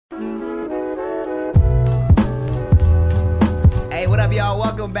up, y'all?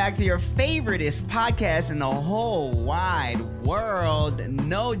 Welcome back to your favoriteest podcast in the whole wide world.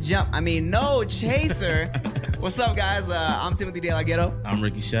 No chaser. What's up, guys? I'm Timothy De La Ghetto. I'm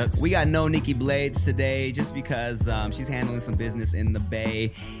Ricky Shucks. We got no Nikki Blades today just because she's handling some business in the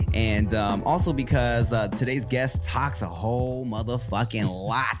Bay. And also because today's guest talks a whole motherfucking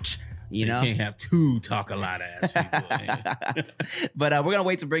lot. You know? Can't have two talk a lot ass people. But we're gonna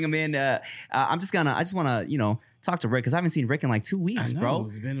wait to bring him in. I just want to talk to Rick because I haven't seen Rick in like 2 weeks, bro.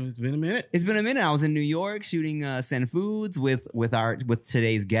 It's been a minute. It's been a minute. I was in New York shooting Send Foods with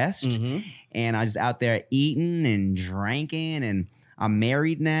today's guest, and I was just out there eating and drinking, and I'm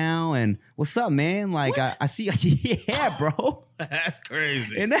married now. And what's up, man? Like I see, yeah, bro. That's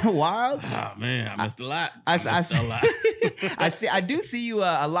crazy. Isn't that wild? Oh man, I missed a lot. I missed a lot. I do see you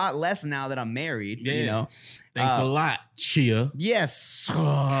a lot less now that I'm married. Yeah. You know, Thanks a lot, Chia. yes.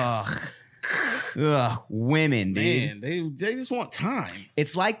 Ugh, women, dude. Man, they just want time.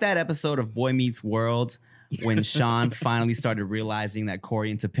 It's like that episode of Boy Meets World when Sean finally started realizing that Corey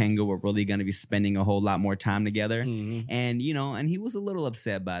and Topanga were really going to be spending a whole lot more time together. Mm-hmm. And, and he was a little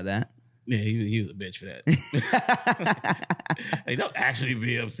upset by that. Yeah, he was a bitch for that. Hey, don't actually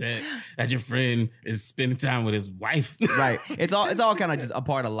be upset that your friend is spending time with his wife. Right. It's all kind of just a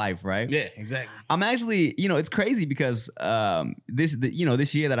part of life, right? Yeah, exactly. I'm actually, it's crazy because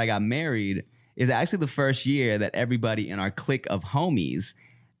this year that I got married is actually the first year that everybody in our clique of homies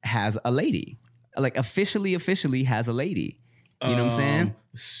has a lady. Like officially has a lady. You know what I'm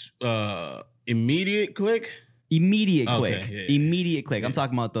saying? Immediate click. Immediate click. Okay, yeah. Immediate click. I'm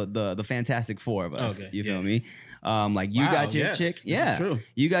talking about the Fantastic Four of us. Okay, you feel yeah. me? Like you got your chick. This Yeah. is true.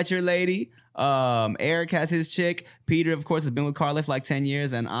 You got your lady. Eric has his chick. Peter, of course, has been with Carla for like 10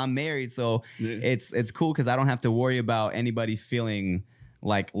 years, and I'm married. So it's cool because I don't have to worry about anybody feeling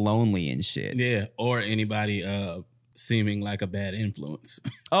like lonely and shit. Yeah, or anybody seeming like a bad influence.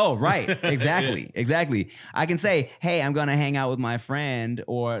 Oh, right. Exactly. I can say, hey, I'm going to hang out with my friend,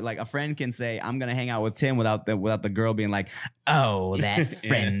 or like a friend can say, I'm going to hang out with Tim without the girl being like, oh, that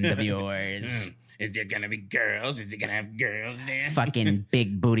friend of yours. Is there gonna be girls? Is it gonna have girls there? Fucking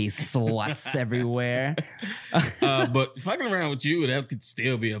big booty sluts everywhere. But fucking around with you, that could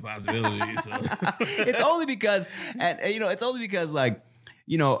still be a possibility. So. It's only because like,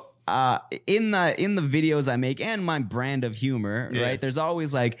 in the videos I make and my brand of humor, right? There's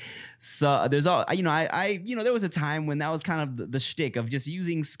always like, there was a time when that was kind of the shtick of just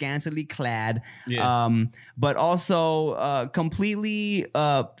using scantily clad, but also completely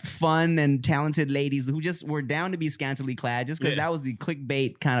fun and talented ladies who just were down to be scantily clad, just because that was the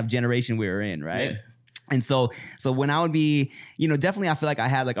clickbait kind of generation we were in, right? Yeah. And so when I would be, definitely I feel like I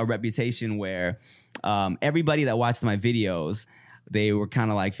had like a reputation where everybody that watched my videos, they were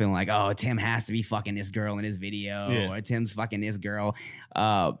kind of like feeling like, oh, Tim has to be fucking this girl in his video, or Tim's fucking this girl.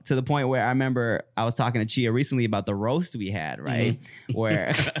 To the point where I remember I was talking to Chia recently about the roast we had, right?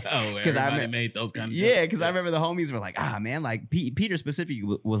 Where everybody made those kind of jokes. Yeah, because I remember the homies were like, man, like Peter specifically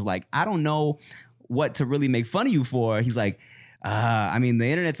was like, I don't know what to really make fun of you for. He's like, I mean, the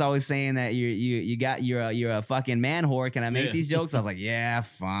internet's always saying that you're a fucking man whore. Can I make these jokes? I was like, yeah,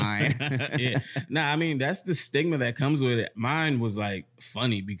 fine. Yeah. Nah, I mean, that's the stigma that comes with it. Mine was like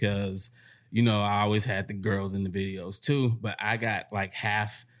funny because, I always had the girls in the videos too, but I got like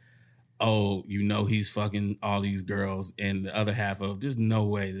half, he's fucking all these girls, and the other half of, there's no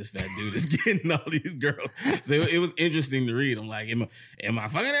way this fat dude is getting all these girls. So it was interesting to read. I'm like, am I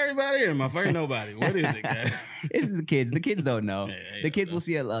fucking everybody or am I fucking nobody? What is it, guys? It's the kids. The kids don't know. The kids will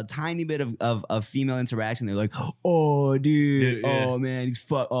see a tiny bit of female interaction. They're like, oh, dude. Oh, man, he's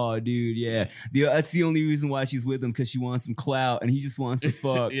oh, dude, yeah. That's the only reason why she's with him, because she wants some clout and he just wants to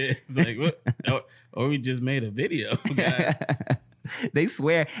fuck. Yeah, it's like, what? Or we just made a video, guys. They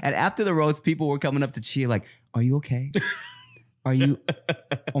swear. And after the roast, people were coming up to Chia like, are you okay? Are you?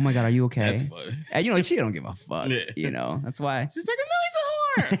 Oh my God, are you okay? That's funny. And Chia don't give a fuck. Yeah. That's why. She's like, I know he's a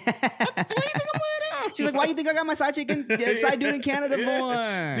whore. That's why you think I'm weird. She's like, why you think I got my side dude in Canada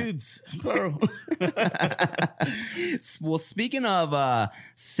for? Dudes, plural. Well, speaking of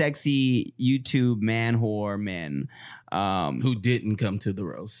sexy YouTube man whore men, who didn't come to the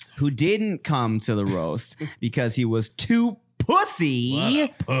roast because he was too pussy. What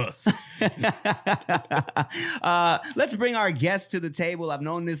a puss. Let's bring our guest to the table. I've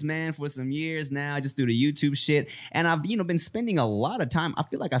known this man for some years now, just through the YouTube shit, and I've been spending a lot of time. I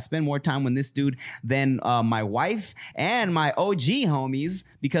feel like I spend more time with this dude than my wife and my OG homies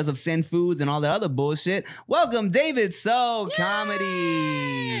because of Send Foods and all the other bullshit. Welcome, David So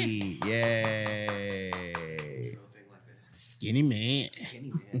Comedy. Yay. Skinny man.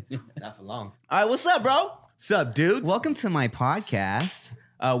 Not for long. All right, what's up, bro? Sup, dudes? Welcome to my podcast.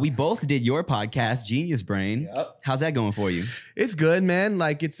 We both did your podcast, Genius Brain. Yep. How's that going for you? It's good, man.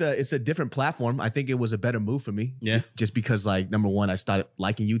 Like it's a different platform. I think it was a better move for me. Yeah. Just because, like, number one, I started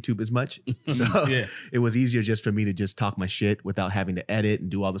liking YouTube as much. So Yeah. it was easier just for me to just talk my shit without having to edit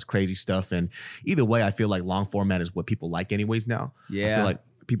and do all this crazy stuff. And either way, I feel like long format is what people like anyways now. I Yeah. feel like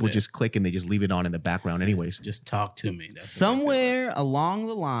people just click and they just leave it on in the background anyways. Just talk to me. That's what I feel like. Somewhere along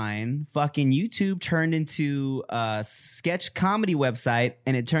the line, fucking YouTube turned into a sketch comedy website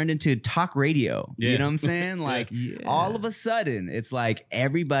and it turned into talk radio. You Yeah. know what I'm saying? Like Yeah. all of a sudden, it's like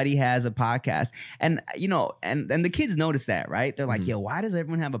everybody has a podcast. And you know, and the kids notice that, right? They're like, yo, why does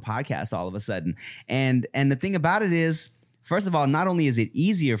everyone have a podcast all of a sudden? And the thing about it is, first of all, not only is it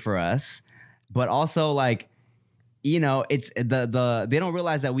easier for us, but also like, you know, it's they don't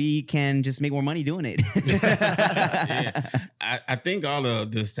realize that we can just make more money doing it. Yeah. I think all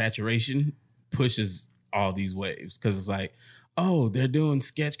of the saturation pushes all these waves because it's like, oh, they're doing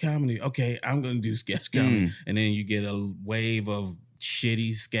sketch comedy. Okay, I'm going to do sketch comedy. And then you get a wave of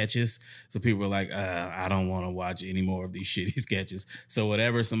shitty sketches. So people are like, I don't want to watch any more of these shitty sketches. So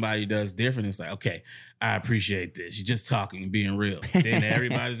whatever somebody does different, it's like, okay, I appreciate this. You're just talking and being real. Then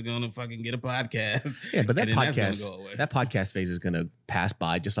everybody's going to fucking get a podcast. Yeah, but that and then that's gonna go away. podcast phase is gonna pass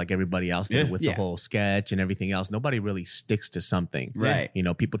by just like everybody else did Yeah. with Yeah. the whole sketch and everything else. Nobody really sticks to something. Right. You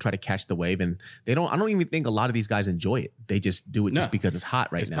know, people try to catch the wave and I don't even think a lot of these guys enjoy it. They just do it just No. because it's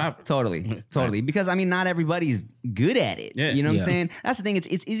hot right It's now. popular. Totally. Because I mean, not everybody's good at it. Yeah. You know what Yeah. I'm saying? That's the thing.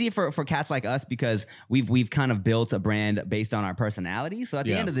 It's easier for cats like us because we've kind of built a brand based on our personality. So at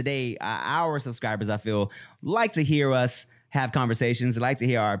the Yeah. end of the day, our subscribers, I feel, like to hear us have conversations. They like to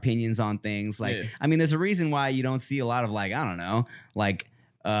hear our opinions on things. Like, Yeah. I mean, there's a reason why you don't see a lot of like, I don't know, like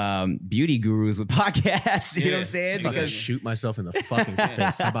beauty gurus with podcasts. You know what I'm Yeah. saying? Fucking Because shoot myself in the fucking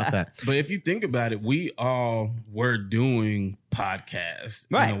face. How about that? But if you think about it, we all were doing podcasts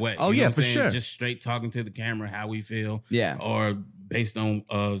Right. in a way. Oh, You know yeah, what I'm for saying? sure. Just straight talking to the camera, how we feel. Yeah. Or based on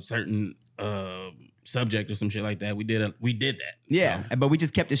a certain subject or some shit like that. We did that. yeah, So, but we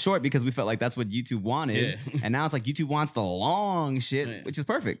just kept it short because we felt like that's what YouTube wanted. Yeah. And now it's like YouTube wants the long shit, Yeah. which is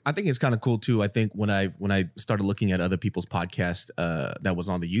perfect. I think it's kind of cool too. I think when I started looking at other people's podcasts that was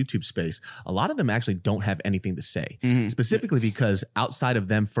on the YouTube space, a lot of them actually don't have anything to say. Specifically because outside of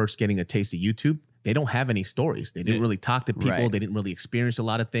them first getting a taste of YouTube, they don't have any stories. They didn't Yeah. really talk to people. Right. They didn't really experience a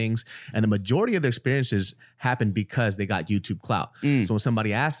lot of things. And the majority of their experiences happened because they got YouTube clout. So when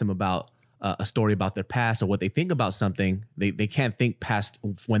somebody asked them about a story about their past or what they think about something, they can't think past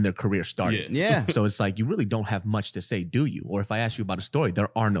when their career started. Yeah. So it's like you really don't have much to say, do you? Or if I ask you about a story, there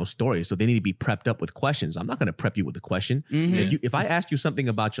are no stories. So they need to be prepped up with questions. I'm not going to prep you with a question. If I ask you something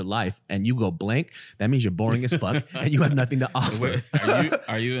about your life and you go blank, that means you're boring as fuck and you have nothing to offer. Wait,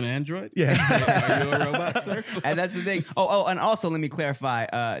 are you an android? Yeah. Are you a robot, sir? And that's the thing. Oh, and also let me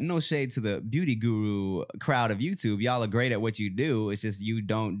clarify. No shade to the beauty guru crowd of YouTube. Y'all are great at what you do. It's just you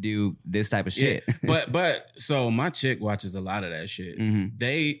don't do this type of shit. Yeah. But so my chick watches a lot of that shit.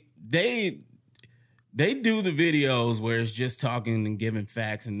 They do the videos where it's just talking and giving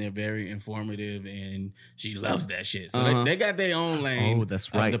facts and they're very informative and she loves that shit. So they got their own lane. Oh,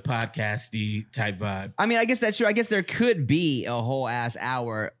 that's right. Of the podcasty type vibe. I mean, I guess that's true. I guess there could be a whole ass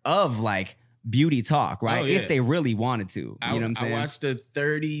hour of like beauty talk, right? Oh, yeah. If they really wanted to. You know what I'm saying? I watched a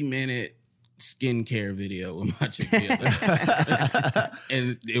 30-minute skincare video with my chick the other day.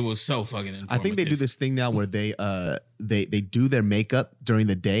 And it was so fucking informative. I think they do this thing now where they do their makeup during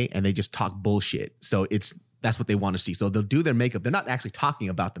the day and they just talk bullshit. So that's what they want to see. So they'll do their makeup. They're not actually talking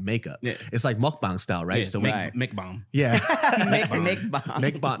about the makeup. Yeah. It's like mukbang style, right? Yeah, So make bomb. yeah. Make bomb.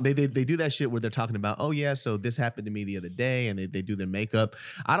 Make bomb. They do that shit where they're talking about, oh yeah, so this happened to me the other day, and they do their makeup.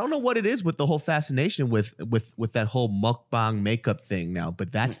 I don't know what it is with the whole fascination with that whole mukbang makeup thing now,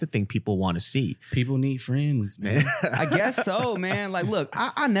 but that's the thing people want to see. People need friends, man. I guess so, man. Like, look,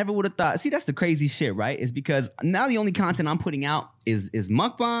 I never would have thought. See, that's the crazy shit, right? Is because now the only content I'm putting out is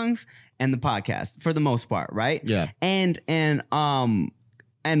mukbangs and the podcast for the most part, right? Yeah. And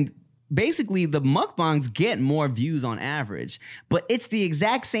basically the mukbangs get more views on average, but it's the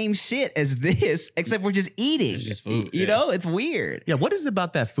exact same shit as this, except we're just eating. It's just food, You yeah. know, it's weird. Yeah, what is it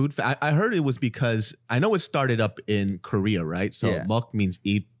about that food? I heard it was because I know it started up in Korea, right? So Yeah. muk means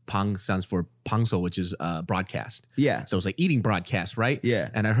eat, pang stands for Pangso, which is broadcast. Yeah. So it's like eating broadcast, right? Yeah.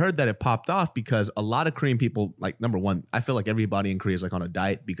 And I heard that it popped off because a lot of Korean people, like, number one, I feel like everybody in Korea is like on a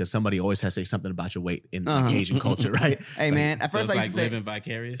diet because somebody always has to say something about your weight in like, Asian culture, right? Hey, It's man, at So first it's I like used to say, living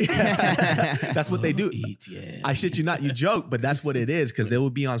vicarious. that's what they do. Eat, yeah. I shit you not, you joke, but that's what it is because they will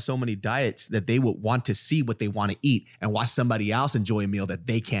be on so many diets that they would want to see what they want to eat and watch somebody else enjoy a meal that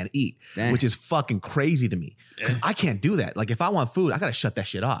they can't eat, Dang. which is fucking crazy to me because I can't do that. Like if I want food, I got to shut that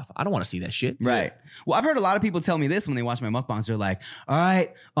shit off. I don't want to see that shit. right. Well, I've heard a lot of people tell me this when they watch my mukbangs. They're like, all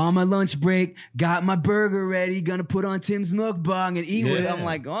right, on my lunch break, got my burger ready, gonna put on Tim's mukbang and eat with it. Yeah. I'm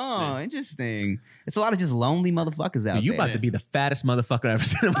like, oh, interesting. It's a lot of just lonely motherfuckers out You there. about to be the fattest motherfucker I've ever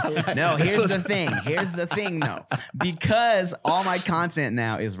seen in my life. No, here's the thing. Here's the thing, though. Because all my content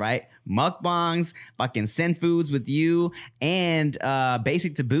now is, right, mukbangs, fucking send foods with you, and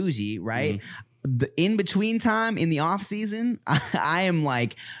basic to bougie, right? The in between time in the off season, I am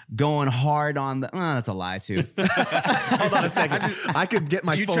like going hard on the. Oh, that's a lie too. Hold on a second. I could get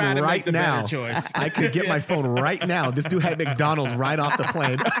my You phone try to right make the now. better choice. I could get my phone right now. This dude had McDonald's right off the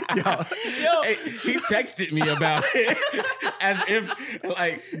plane. Yo. Hey, he texted me about it as if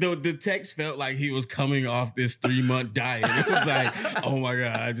like the text felt like he was coming off this 3-month diet. It was like, oh my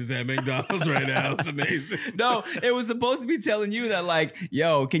God, I just had McDonald's right now. It's amazing. No, it was supposed to be telling you that, like,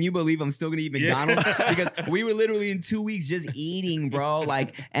 yo, can you believe I'm still gonna eat McDonald's? Because we were literally in 2 weeks just eating, bro.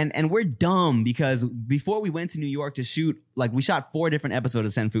 Like, and we're dumb because before we went to New York to shoot, like, we shot 4 different episodes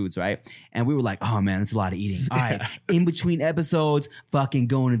of Send Foods, right? And we were like, oh man, it's a lot of eating. All right, in between episodes, fucking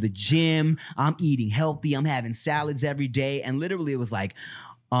going to the gym. I'm eating healthy. I'm having salads every day. And literally it was like,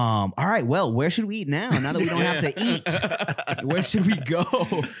 all right, well, where should we eat now that we don't have to eat? Where should we go?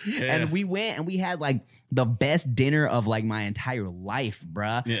 Yeah. And we went and we had like the best dinner of like my entire life,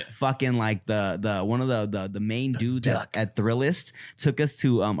 bruh. Yeah. Fucking like the one of the main dudes at Thrillist took us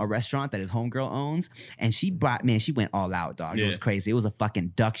to a restaurant that his homegirl owns, and she went all out, dog. It Yeah. was crazy. It was a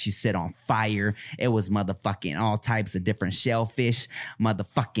fucking duck she set on fire. It was motherfucking all types of different shellfish,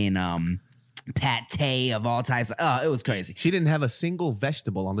 motherfucking pate of all types. Oh, it was crazy. She didn't have a single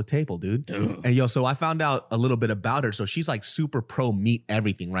vegetable on the table, dude. And yo, so I found out a little bit about her. So she's like super pro meat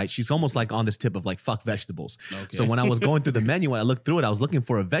everything, right? She's almost like on this tip of like fuck vegetables. Okay. So when I was going through the menu, when I looked through it, I was looking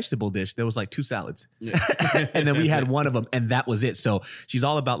for a vegetable dish. There was like 2 salads. And then we had one of them and that was it. So she's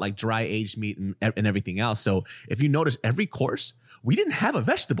all about like dry aged meat and everything else. So if you notice every course, we didn't have a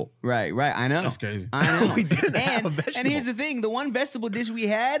vegetable. Right. I know. That's crazy. I know. We didn't have a And vegetable. here's the thing: the one vegetable dish we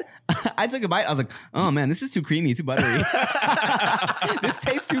had, I took a bite. I was like, "Oh man, this is too creamy, too buttery. This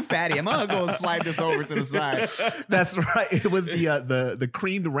tastes too fatty. I'm gonna go and slide this over to the side." That's right. It was the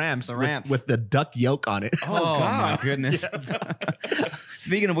creamed ramps, The ramps. with the duck yolk on it. Oh God. my goodness!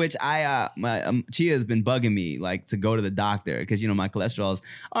 Speaking of which, Chia has been bugging me like to go to the doctor because my cholesterol's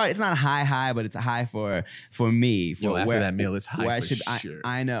all right. It's not high, but it's a high for me. For Yo, after that meal, it's high for I sure.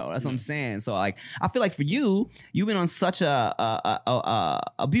 I know. That's what I'm saying. So like, I feel like for you've been on such a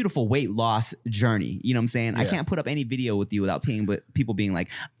beautiful weight loss journey. You know what I'm saying? I Yeah. can't put up any video with you without people being like,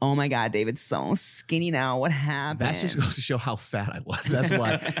 "Oh my God, David's so skinny now. What happened?" That just goes to show how fat I was. That's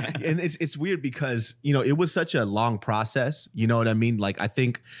why. And it's weird because, it was such a long process. You know what I mean? Like, I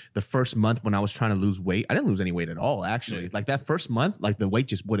think the first month when I was trying to lose weight, I didn't lose any weight at all, actually. Yeah. Like that first month, like the weight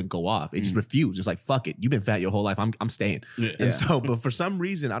just wouldn't go off. It just refused. It's like, fuck it. You've been fat your whole life. I'm staying. Yeah. And so, but for some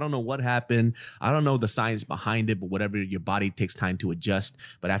reason, I don't know what happened. I don't know the science behind it, but whatever, your body takes time to adjust.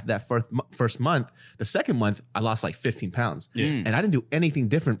 But after that first month, the second month, I lost like 15 pounds. Yeah. And I didn't do anything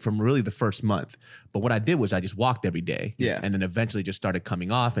different from really the first month. But what I did was I just walked every day. Yeah. And then eventually just started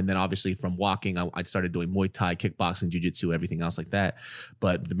coming off. And then obviously from walking, I started doing Muay Thai, kickboxing, jiu-jitsu, everything else like that.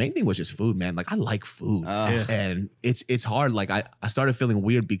 But the main thing was just food, man. Like I like food. Yeah. And it's hard. Like I started feeling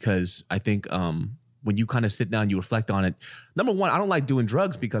weird because I think when you kind of sit down, you reflect on it. Number one, I don't like doing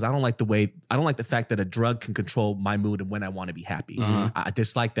drugs because I don't like the fact that a drug can control my mood and when I want to be happy. I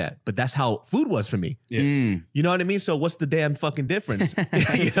dislike that. But that's how food was for me. Yeah. You know what I mean? So what's the damn fucking difference?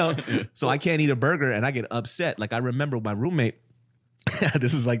 So I can't eat a burger and I get upset. Like I remember my roommate,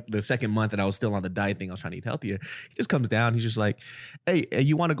 this was like the second month and I was still on the diet thing. I was trying to eat healthier. He just comes down. He's just like, hey,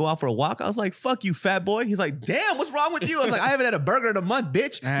 you want to go out for a walk? I was like, fuck you, fat boy. He's like, damn, what's wrong with you? I was like, I haven't had a burger in a month,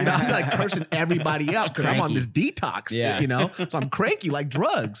 bitch. I'm like cursing everybody out because I'm on this detox, Yeah. So I'm cranky like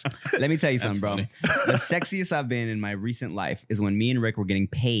drugs. Let me tell you something, bro. funny. The sexiest I've been in my recent life is when me and Rick were getting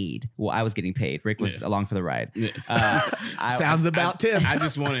paid. Well, I was getting paid. Rick was along for the ride. Sounds about Tim. I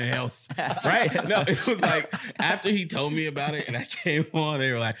just wanted health, right? No, it was like after he told me about it and I came on,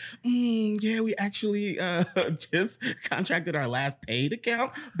 they were like, yeah, we actually just contracted our last paid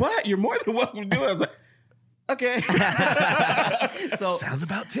account, but you're more than welcome to do it. I was like, okay. So Sounds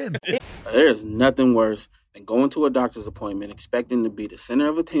about Tim. There's nothing worse than going to a doctor's appointment expecting to be the center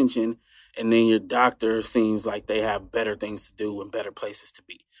of attention, and then your doctor seems like they have better things to do and better places to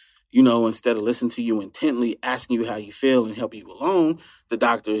be. You know, instead of listening to you intently, asking you how you feel and help you along, the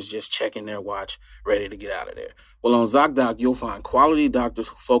doctor is just checking their watch, ready to get out of there. Well, on ZocDoc, you'll find quality doctors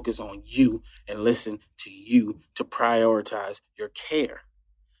who focus on you and listen to you to prioritize your care.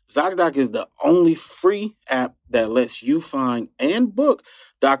 ZocDoc is the only free app that lets you find and book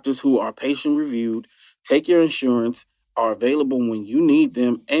doctors who are patient-reviewed, take your insurance, are available when you need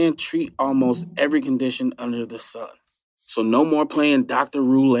them, and treat almost every condition under the sun. So no more playing doctor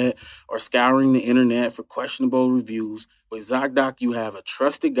roulette or scouring the internet for questionable reviews. With ZocDoc, you have a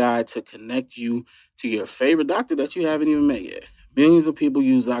trusted guide to connect you to your favorite doctor that you haven't even met yet. Millions of people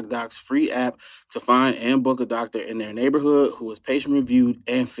use ZocDoc's free app to find and book a doctor in their neighborhood who is patient-reviewed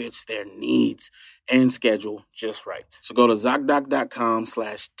and fits their needs and schedule just right. So go to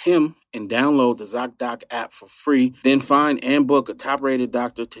ZocDoc.com/Tim and download the ZocDoc app for free. Then find and book a top-rated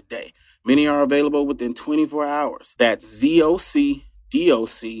doctor today. Many are available within 24 hours. That's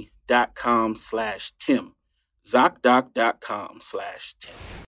ZocDoc.com/Tim. ZocDoc.com/Tim.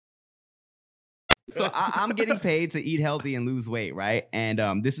 So I'm getting paid to eat healthy and lose weight, right?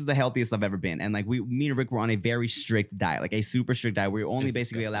 And this is the healthiest I've ever been. And like me and Rick were on a very strict diet, like a super strict diet. We were only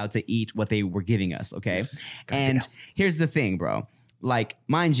basically allowed to eat what they were giving us, okay? And here's the thing, bro. Like,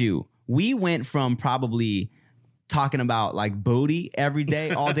 mind you, we went from probably talking about like booty every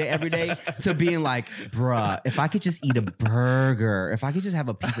day, all day, every day, to being like, bruh, if I could just eat a burger, if I could just have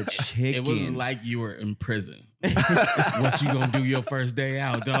a piece of chicken. It was like you were in prison. What you gonna do your first day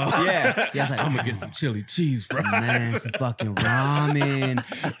out, dog? Yeah. I was like, I'm gonna get some chili cheese fries. Man, some fucking ramen.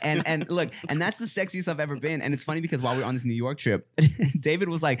 And look, and that's the sexiest I've ever been. And it's funny because while we were on this New York trip, David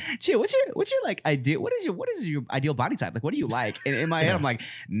was like, Chia, what's your like ideal, what is your ideal body type? Like, what do you like? And in my head, I'm like,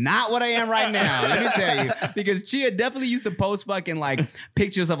 not what I am right now. Let me tell you. Because Chia definitely used to post fucking like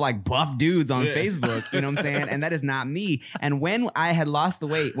pictures of like buff dudes on Facebook. You know what I'm saying? And that is not me. And when I had lost the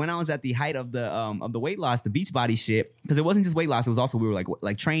weight, when I was at the height of the weight loss, the beach body shit, because it wasn't just weight loss, it was also we were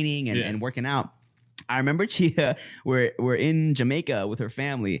like training and working out. I remember Chia, we're in Jamaica with her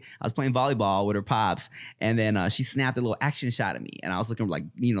family. I was playing volleyball with her pops, and then she snapped a little action shot at me, and I was looking like,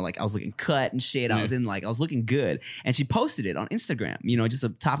 you know, like I was looking cut and shit. I was looking good, and she posted it on Instagram. You know, just a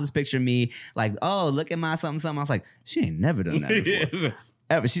topless picture of me, like, oh, look at my something. I was like, she ain't never done that before.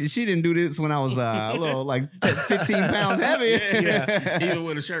 Ever. She didn't do this when I was a little like 15 pounds heavier. Even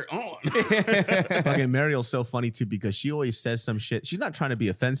with a shirt on. Fucking Mariel's so funny too because she always says some shit. She's not trying to be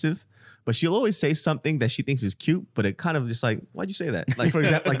offensive, but she'll always say something that she thinks is cute, but it kind of just like, why'd you say that? Like, for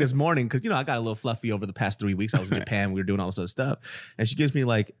example, like this morning, because, you know, I got a little fluffy over the past 3 weeks. I was in Japan. We were doing all this other stuff. And she gives me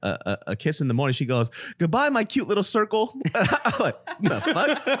like a kiss in the morning. She goes, goodbye, my cute little circle. I'm like, the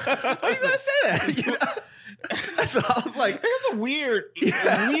fuck? Why are you going to say that? You know? So I was like, it's a weird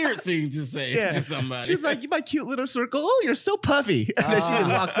thing to say to somebody. She's like, you my cute little circle. Oh, you're so puffy. And then she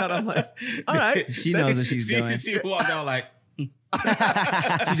just walks out. I'm like, all right. She knows what she's doing. She walked out like,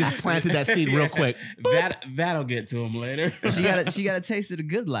 she just planted that seed real quick. That'll get to him later. She got a taste of the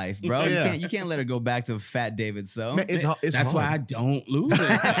good life, bro. You can't let her go back to fat David. So man, it's that's hard. why I don't lose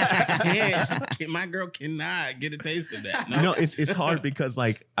it. My girl cannot get a taste of that. No. You know, it's hard because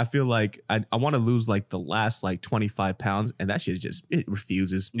like I feel like I want to lose like the last like 25 pounds, and that shit just it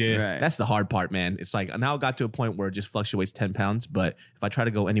refuses. Yeah, right. That's the hard part, man. It's like now I got to a point where it just fluctuates 10 pounds, but if I try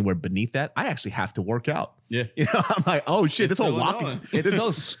to go anywhere beneath that, I actually have to work out. Yeah, you know, I'm like, oh shit, this whole walking. It's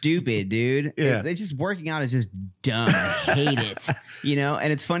so stupid, dude. Yeah, it's just working out is just dumb. I hate it. You know,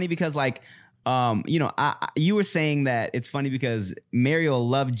 and it's funny because like, you know, you were saying that it's funny because Mariel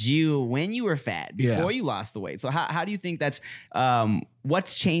loved you when you were fat before you lost the weight. So how do you think that's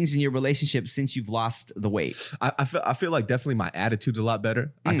what's changed in your relationship since you've lost the weight? I feel like definitely my attitude's a lot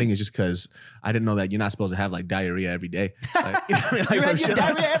better. I think it's just because I didn't know that you're not supposed to have like diarrhea every day. Like, you know what I mean? Like, you had your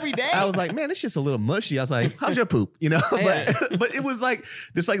diarrhea every day? I was like, man, this shit's a little mushy. I was like, how's your poop? You know, but it was like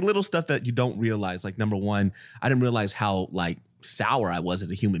this like little stuff that you don't realize. Like number one, I didn't realize how like sour I was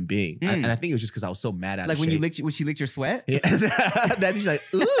as a human being. And I think it was just because I was so mad at like when she licked your sweat? Yeah. That she's like,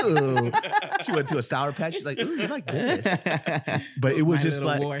 ooh. She went to a Sour Patch. She's like, ooh, you like this. But it was my just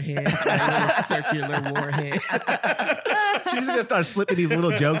like warhead, my little circular warhead. She's just gonna start slipping these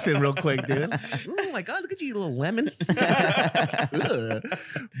little jokes in real quick, dude. Oh my god, look at you, little lemon.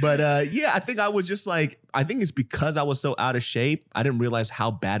 But yeah, I think I was just like, I think it's because I was so out of shape, I didn't realize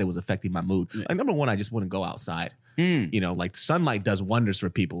how bad it was affecting my mood. Like number one, I just wouldn't go outside. You know, like sunlight does wonders for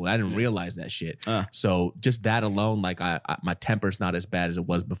people. I didn't realize that shit. So just that alone, like my temper's not as bad as it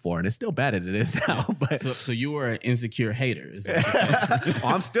was before, and it's still bad as it is now. But so you were an insecure hater, is what you're saying.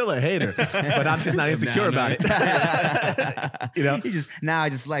 I'm still a hater, but I'm just not insecure about it. You know, I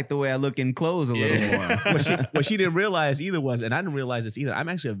just like the way I look in clothes a little more. What she didn't realize either was, and I didn't realize this either, I'm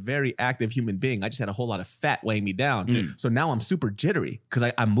actually a very active human being. I just had a whole lot of fat weighing me down. So now I'm super jittery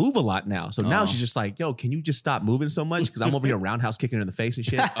because I move a lot now. So now she's just like, yo, can you just stop moving so much? Because I'm over here roundhouse kicking her in the face and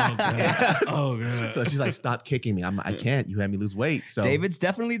shit. Oh, God. Oh, God. So she's like, stop kicking me. I can't. You had me lose weight. So David's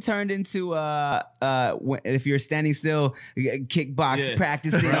definitely turned into if you're standing still, kickbox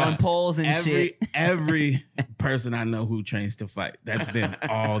practicing on poles and shit. Every person I know who trains to fight, that's them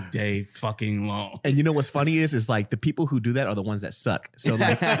all day fucking long. And you know what's funny is like the people who do that are the ones that suck. So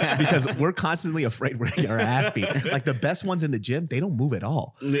like, because we're constantly afraid we're getting our ass beat. Like the best ones in the gym, they don't move at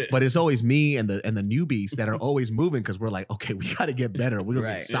all. But it's always me and the newbies that are always moving because we're like, okay, we got to get better. We're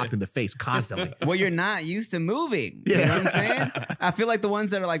gonna get socked in the face constantly. Well, you're not used to moving. You know what I'm saying? I feel like the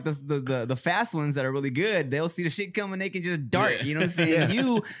ones that are like the fast ones that are really good, they'll see the shit coming, they can just dart. You know what I'm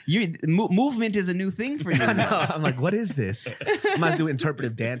saying? Movement is a new thing for you. I know. I'm like, what is this? I might do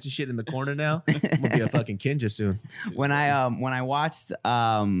interpretive dance and shit in the corner now. I'm gonna be a fucking Kinja soon. When I watched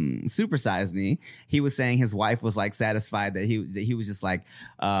Super Size Me, he was saying his wife was like satisfied that he was just like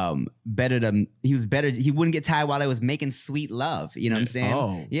better. He wouldn't get tired while I was making sweet love. You know what I'm saying?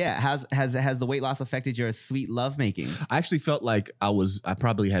 Oh. Yeah. Has the weight loss affected your sweet love making? I actually felt like I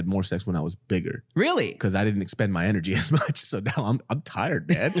probably had more sex when I was bigger. Really? Because I didn't expend my energy as much. So now I'm tired,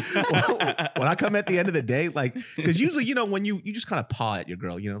 man. When I come at the end of the day, like, because usually, you know, when you just kind of paw at your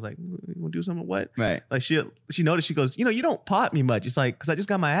girl, you know, it's like, you want to do something? What? Right. Like she noticed, she goes, you know, you don't paw at me much. It's like, because I just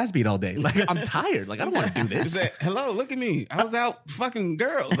got my ass beat all day. Like, I'm tired. Like, I don't want to do this. Like, hello, look at me. I was out fucking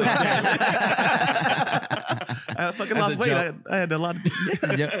girls. I fucking lost weight. I had a lot of...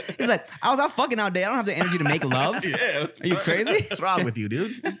 He's like, I was out fucking all day. I don't have the energy to make love. Yeah. Are you crazy? What's wrong with you,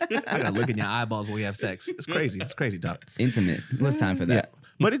 dude? I gotta look in your eyeballs when we have sex. It's crazy. It's crazy, Doc. Intimate. What's time for that? Yeah.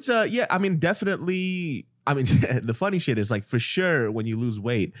 But it's I mean, definitely. I mean, the funny shit is like for sure when you lose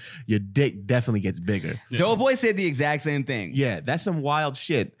weight, your dick definitely gets bigger. Doughboy said the exact same thing. Yeah, that's some wild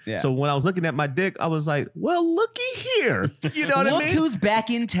shit. Yeah. So when I was looking at my dick, I was like, well, looky here. You know what I mean? Look who's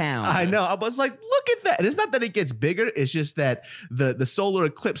back in town. I know. I was like, look at that. And it's not that it gets bigger. It's just that the solar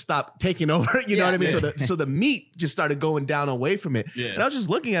eclipse stopped taking over. You know what I mean? So the meat just started going down away from it. Yeah. And I was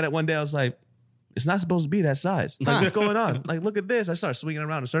just looking at it one day. I was like, it's not supposed to be that size. Like, what's going on? Like, look at this. I started swinging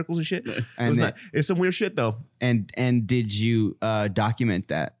around in circles and shit. It's some weird shit, though. And did you document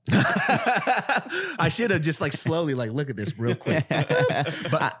that? I should have just like slowly like, look at this real quick.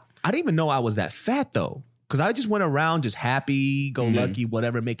 But I didn't even know I was that fat, though. Because I just went around just happy, go lucky,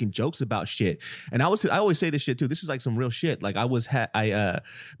 whatever, making jokes about shit. And I always say this shit too. This is like some real shit. Like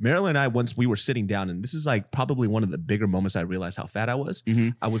Marilyn and I, once we were sitting down, and this is like probably one of the bigger moments I realized how fat I was.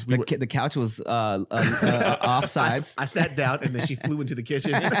 The couch was off sides. I sat down and then she flew into the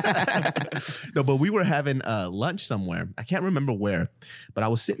kitchen. No, but we were having lunch somewhere. I can't remember where, but I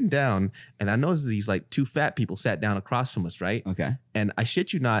was sitting down and I noticed these like two fat people sat down across from us, right? Okay. And I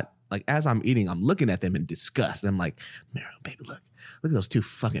shit you not, like as I'm eating, I'm looking at them in disgust. And I'm like, Mariel, baby, look at those two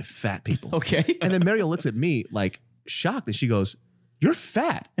fucking fat people. Okay. And then Mariel looks at me like shocked and she goes, you're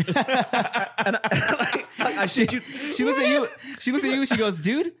fat. and I shit you. She looks at you. She looks at you. She goes,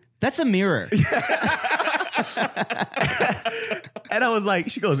 dude, that's a mirror. And I was like,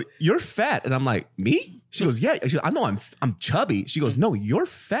 she goes, you're fat. And I'm like, me? She goes, yeah. She goes, I know I'm chubby. She goes, no, you're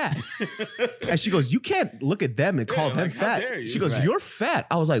fat. And she goes, you can't look at them and call them like, fat. She goes, you're fat.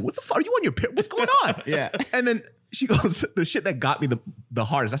 I was like, what the fuck? Are you on your period? What's going on? Yeah. And then she goes, the shit that got me the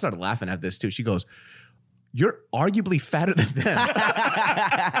hardest, I started laughing at this too. She goes, you're arguably fatter than them.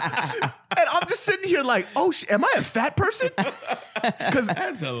 And I'm just sitting here like, oh, am I a fat person? Because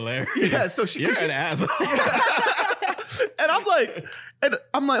that's hilarious. Yeah, so you're an asshole. And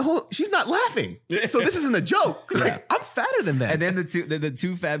I'm like, hold on, she's not laughing. So this isn't a joke. Like, I'm fatter than that. And then the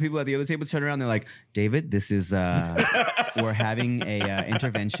two fat people at the other table turn around. They're like, David, this is we're having a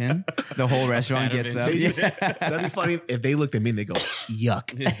intervention. The whole restaurant gets up. That'd be funny if they looked at me and they go, yuck.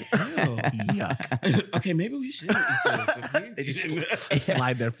 Yuck. Okay, maybe we should eat this. They just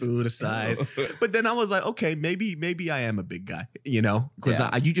slide their food aside. But then I was like, okay, maybe I am a big guy, you know? Because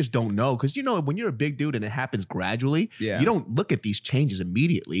you just don't know. Because, you know, when you're a big dude and it happens gradually, you don't look at these changes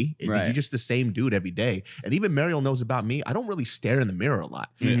immediately. Right. You're just the same dude every day. And even Mariel knows about me. I don't really stare in the mirror a lot.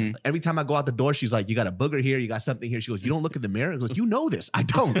 Mm-hmm. Every time I go out the door, she's like, you got a booger here, you got something here. She goes, you don't look in the mirror? I goes, you know this. I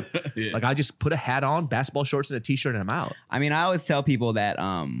don't. Like, I just put a hat on, basketball shorts and a t-shirt, and I'm out. I mean, I always tell people that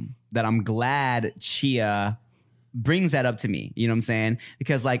I'm glad Chia brings that up to me, you know what I'm saying?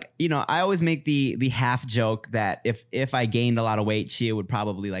 Because like, you know, I always make the half joke that if I gained a lot of weight, Chia would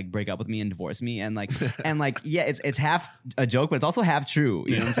probably like break up with me and divorce me. And like, yeah, it's half a joke, but it's also half true.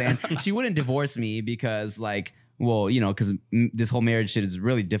 You know what I'm saying? She wouldn't divorce me because like, well, you know, because this whole marriage shit is a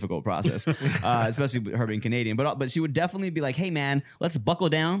really difficult process, especially with her being Canadian. But she would definitely be like, hey, man, let's buckle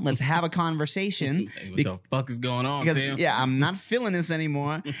down. Let's have a conversation. Hey, what the fuck is going on, because, Tim? yeah, I'm not feeling this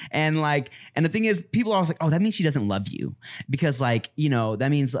anymore. And the thing is, people are always like, oh, that means she doesn't love you. Because like, you know,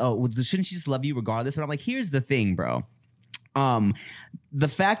 that means, oh, well, shouldn't she just love you regardless? But I'm like, here's the thing, bro. The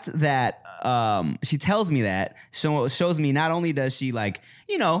fact that she tells me that shows me not only does she like,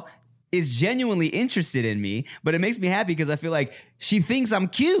 you know, is genuinely interested in me, but it makes me happy because I feel like she thinks I'm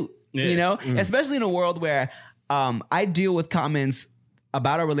cute, you know, especially in a world where I deal with comments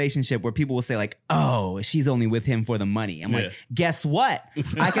about a relationship where people will say like, oh, she's only with him for the money. I'm like, guess what?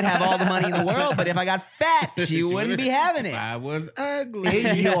 I could have all the money in the world, but if I got fat, she wouldn't be having it. I was ugly.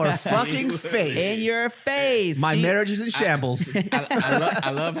 In your fucking face. In your face. My marriage is in shambles.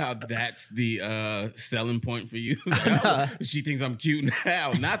 I love how that's the selling point for you. Like, she thinks I'm cute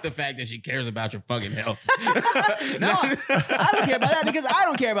now, not the fact that she cares about your fucking health. No, I don't care about that because I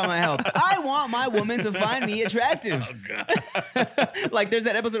don't care about my health. I want my woman to find me attractive. Oh, God. Like there's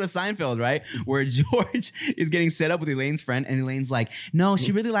that episode of Seinfeld, right? Where George is getting set up with Elaine's friend and Elaine's like, no,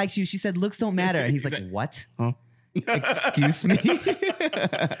 she really likes you. She said looks don't matter. And he's like, what? Huh? Excuse me? You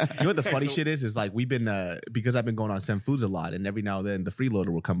know what the funny shit is like we've been because I've been going on Sem Foods a lot, and every now and then the freeloader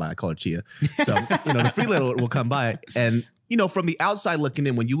will come by. I call her Chia. So you know the freeloader will come by, and you know from the outside looking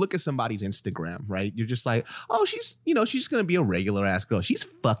in, when you look at somebody's Instagram, right, you're just like, oh, she's just gonna be a regular ass girl. She's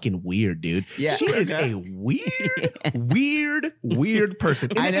fucking weird, dude. Yeah. She is a weird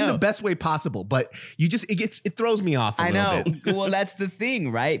person in the best way possible. But it throws me off. A little bit. Well, that's the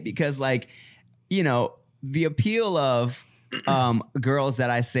thing, right? Because like, you know, the appeal of girls that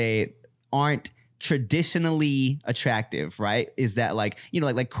I say aren't traditionally attractive, right? Is that like, you know,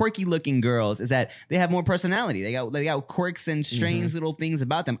 like quirky looking girls is that they have more personality. They got quirks and strange little things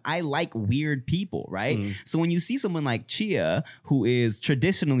about them. I like weird people, right? So when you see someone like Chia, who is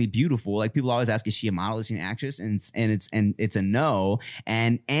traditionally beautiful, like people always ask, is she a model? Is she an actress? And it's a no.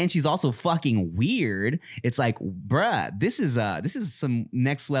 And she's also fucking weird. It's like, bruh, this is some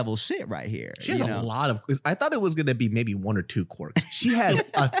next level shit right here. She has a lot of. I thought it was gonna be maybe one or two quirks. She has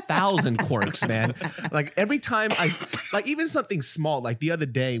 1,000 quirks, man. Like every time like even something small, like the other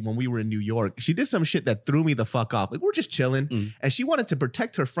day when we were in New York, she did some shit that threw me the fuck off. Like we're just chilling and she wanted to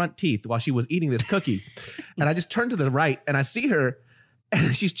protect her front teeth while she was eating this cookie. And I just turned to the right and I see her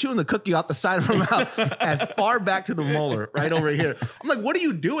and she's chewing the cookie off the side of her mouth as far back to the molar right over here. I'm like, what are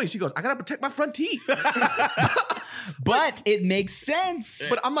you doing? She goes, I gotta protect my front teeth. But it makes sense.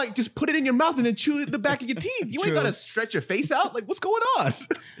 But I'm like, just put it in your mouth and then chew the back of your teeth. You ain't gotta stretch your face out. Like, what's going on?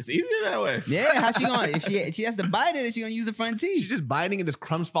 It's easier that way. Yeah, how's she going? If she has to bite it, is she gonna use the front teeth? She's just biting and there's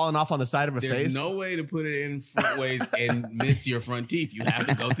crumbs falling off on the side of her face. There's no way to put it in front ways and miss your front teeth. You have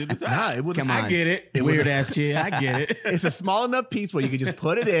to go to the side. Nah, it was. I get it. Weird ass shit. I get it. It's a small enough piece where you can just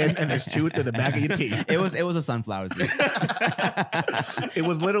put it in and just chew it to the back of your teeth. It was a sunflower seed. It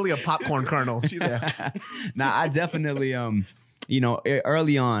was literally a popcorn kernel. She's there. Now I definitely you know,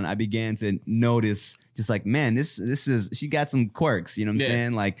 early on I began to notice just like, man, this is, she got some quirks, you know what I'm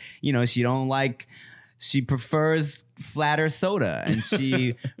saying? Like, you know, she prefers flatter soda and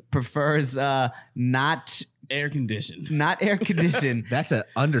she prefers not air conditioned. That's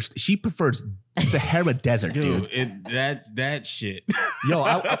she prefers Sahara Desert, dude. That shit. Yo,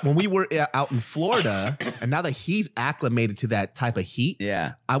 when we were out in Florida, and now that he's acclimated to that type of heat,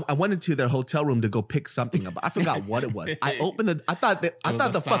 I went into their hotel room to go pick something up. I forgot what it was. I opened I thought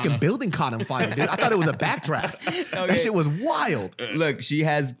the fucking building caught on fire, dude. I thought it was a backdraft. Okay. That shit was wild. Look, she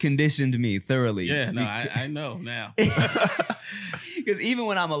has conditioned me thoroughly. Yeah, no, I know now. Because even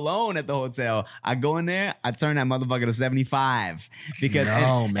when I'm alone at the hotel, I go in there, I turn that motherfucker to 75. Because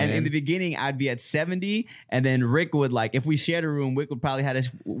and in the beginning, I'd be at 70, and then Rick would, like, if we shared a room, Rick would probably have this.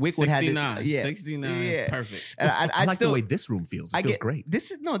 69. 69 is perfect. And I like the way this room feels. It feels great.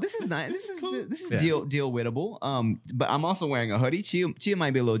 This is nice. This is deal wittable. But I'm also wearing a hoodie. Chia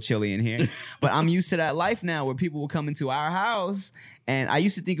might be a little chilly in here, but I'm used to that life now where people will come into our house. And I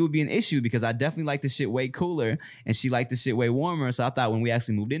used to think it would be an issue because I definitely like the shit way cooler and she liked the shit way warmer. So I thought when we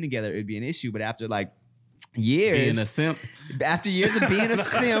actually moved in together, it'd be an issue. But after like years, being a simp, after years of being a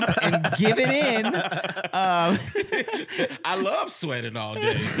simp and giving in, I love sweating all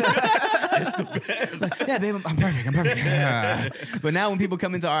day. It's the best. Like, yeah, babe, I'm perfect. Yeah. But now when people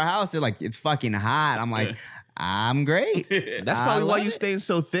come into our house, they're like, it's fucking hot. I'm like, I'm great. That's I probably why love you it. staying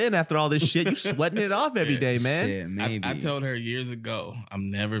so thin after all this shit. You sweating it off every day, man. Shit, maybe. I told her years ago, I'm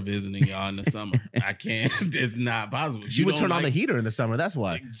never visiting y'all in the summer. I can't. It's not possible. She would turn on the heater in the summer. That's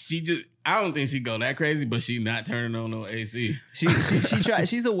why. I don't think she'd go that crazy, but she not turning on no AC. She try.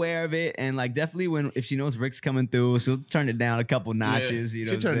 She's aware of it, and like definitely if she knows Rick's coming through, she'll turn it down a couple notches. You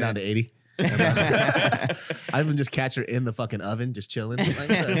know, She turned it down to 80. I even just catch her in the fucking oven, just chilling. Like, what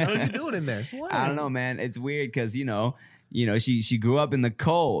the hell are you doing in there? I don't know, man. It's weird because you know, she grew up in the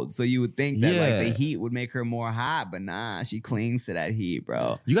cold, so you would think that like the heat would make her more hot, but nah, she clings to that heat,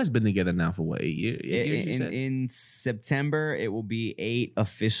 bro. You guys been together now for what, 8 years? 8 years you said? In September, it will be 8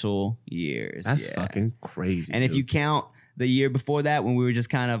 official years. That's fucking crazy. And if you count the year before that, when we were just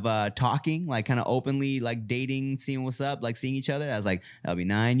kind of talking, like kind of openly, like dating, seeing what's up, like seeing each other, I was like, that'll be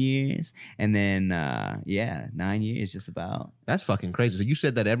 9 years. And then, 9 years just about. That's fucking crazy. So you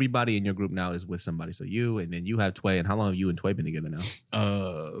said that everybody in your group now is with somebody. So you, and then you have Tway. And how long have you and Tway been together now?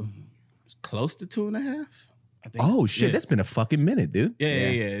 Close to 2.5. I think. Oh, shit. Yeah. That's been a fucking minute, dude. Yeah.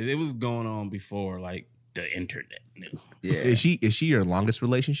 It was going on before, like, the internet knew. Yeah. Is she your longest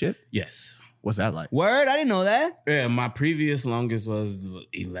relationship? Yes. What's that like? Word? I didn't know that. Yeah, my previous longest was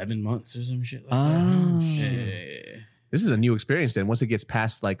 11 months or some shit like Oh. that. Yeah. This is a new experience. Then once it gets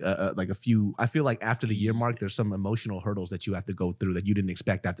past like a few, I feel like after the year mark, there's some emotional hurdles that you have to go through that you didn't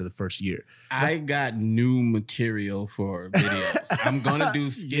expect after the first year. I got new material for videos. I'm gonna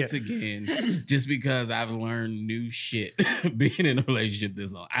do skits again just because I've learned new shit being in a relationship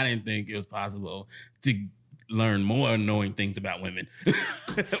this long. I didn't think it was possible to learn more annoying things about women.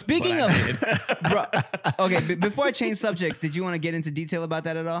 Speaking of, bro, okay, before I change subjects, did you want to get into detail about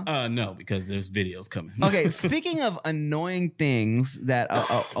that at all? No, because there's videos coming. Okay, speaking of annoying things that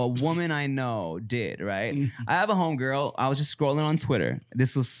a woman I know did, right? I have a homegirl. I was just scrolling on Twitter.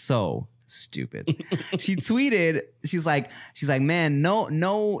 This was so stupid. She tweeted, she's like, man,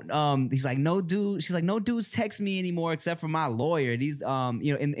 he's like, no dude. She's like, no dudes text me anymore except for my lawyer. These,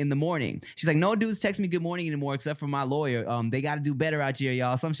 in the morning. She's like, no dudes text me good morning anymore except for my lawyer. They got to do better out here,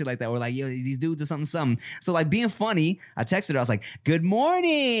 y'all. Some shit like that. Or like, yo, these dudes or something. So like being funny, I texted her. I was like, good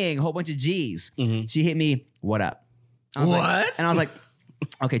morning. A whole bunch of G's. She hit me, what up? I was like, and I was like,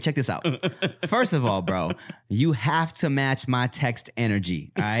 okay, check this out. First of all, bro, you have to match my text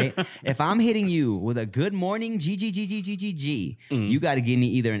energy, all right? If I'm hitting you with a good morning, G, you got to give me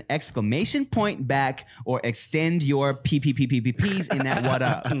either an exclamation point back or extend your P's in that what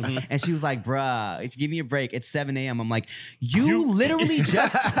up. And she was like, bruh, give me a break. It's 7 a.m. I'm like, you literally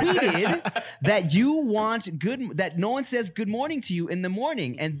just tweeted that you want that no one says good morning to you in the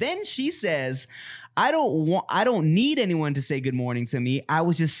morning. And then she says, I don't need anyone to say good morning to me. I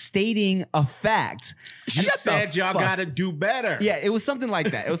was just stating a fact. You said y'all gotta do better. Yeah, it was something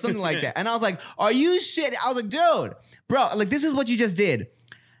like that. And I was like, are you shit? I was like, dude, bro, like this is what you just did.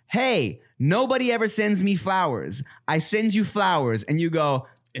 Hey, nobody ever sends me flowers. I send you flowers. And you go,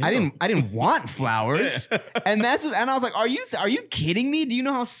 I didn't want flowers. And I was like, are you kidding me? Do you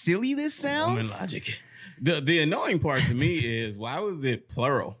know how silly this sounds? Woman logic. The annoying part to me is, why was it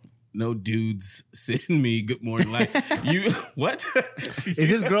plural? No dudes send me good morning. Like, you, what? Is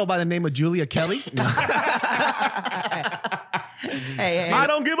this girl by the name of Julia Kelly? No. Hey. I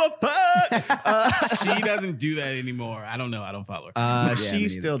don't give a fuck. She doesn't do that anymore. I don't know. I don't follow her. She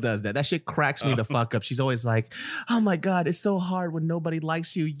still does that. That shit cracks me the fuck up. She's always like, oh my God, it's so hard when nobody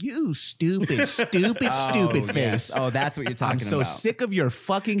likes you. You stupid face. Yes. Oh, that's what you're talking I'm so about. sick of your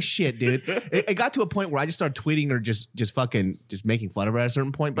fucking shit, dude. It got to a point where I just started tweeting her, just making fun of her at a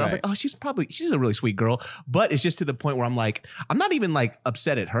certain point. But I was like, oh, she's a really sweet girl. But it's just to the point where I'm like, I'm not even like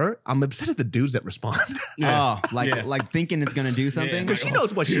upset at her. I'm upset at the dudes that respond. Like thinking it's gonna do something. Because she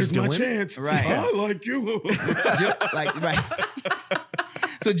knows what she's doing. My chance. Right. I like you. Right.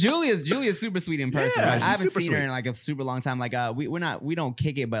 So Julia's super sweet in person. Yeah, right? she's I haven't super seen her sweet. in like a super long time. Like we don't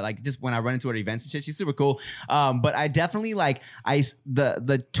kick it, but like just when I run into her at events and shit, she's super cool. But I definitely like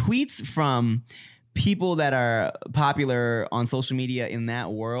the tweets from people that are popular on social media in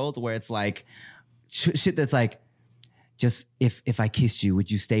that world where it's like shit that's like, just if I kissed you,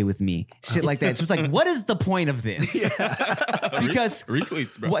 would you stay with me? Shit like that. So it's like, what is the point of this? Because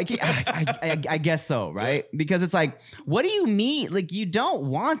retweets, bro. Well, I guess so, right? Because it's like, what do you mean? Like, you don't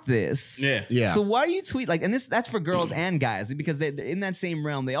want this. Yeah. So why do you tweet like? And that's for girls and guys because they're in that same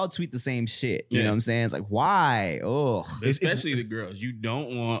realm. They all tweet the same shit. You know what I'm saying? It's like, why? Oh, Especially the girls. You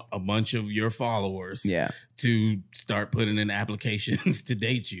don't want a bunch of your followers. To start putting in applications to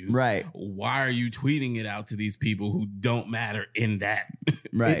date you. Right. Why are you tweeting it out to these people who don't matter? matter in that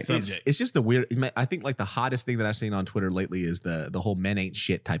Right. subject. It's just the weird. I think like the hottest thing that I've seen on Twitter lately is the whole men ain't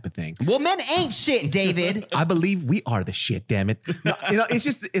shit type of thing. Well, men ain't shit, David. I believe we are the shit. Damn it!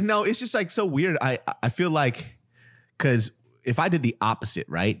 No, it's just like so weird. I feel like because if I did the opposite,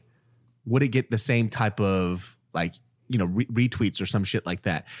 right, would it get the same type of like retweets or some shit like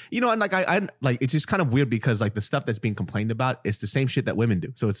that? And like I like it's just kind of weird because like the stuff that's being complained about is the same shit that women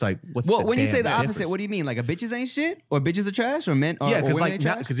do. So it's like what's Well, the when you say the damn opposite, difference? what do you mean? Like a bitches ain't shit, or bitches are trash, or men? Or, Yeah, or because women like ain't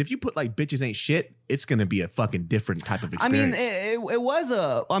trash? because if you put like bitches ain't shit, it's gonna be a fucking different type of I mean, experience. it was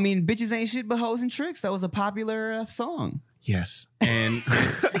a. I mean, bitches ain't shit but hoes and tricks. That was a popular song. Yes. and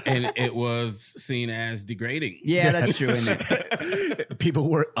it was seen as degrading. Yeah, that's true. Isn't it? People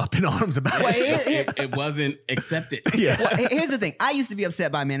were up in arms about Well, it. It wasn't accepted. Yeah. Well, here's the thing. I used to be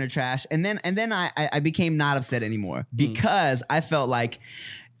upset by men are trash, and then I became not upset anymore because I felt like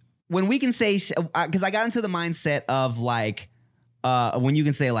when we can say because I got into the mindset of like when you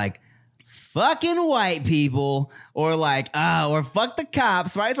can say like fucking white people or like or fuck the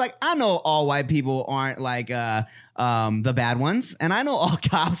cops, right? It's like I know all white people aren't like the bad ones, and I know all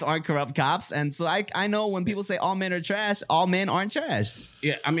cops aren't corrupt cops, and so I know when people say all men are trash, all men aren't trash.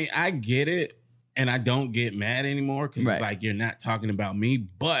 Yeah, I mean, I get it, and I don't get mad anymore because Right. it's like you're not talking about me,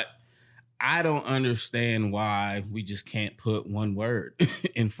 but I don't understand why we just can't put one word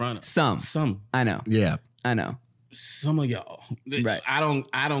in front of some I know. Yeah. I know. some of y'all. Right. I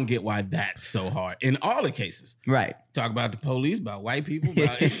don't get why that's so hard in all the cases. Right. Talk about the police, about white people,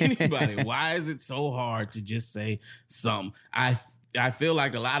 about anybody. Why is it so hard to just say some? I feel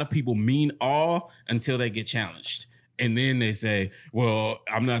like a lot of people mean all until they get challenged. And then they say, well,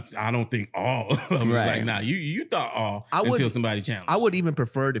 I don't think all. I'm Right. like, nah, you thought all until somebody challenged. I would even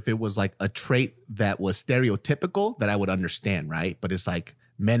prefer it if it was like a trait that was stereotypical that I would understand, right? But it's like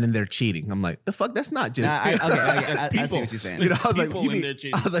men and their cheating. I'm like, the fuck? That's not just. I see people. what you're saying. I was like, people you in mean- their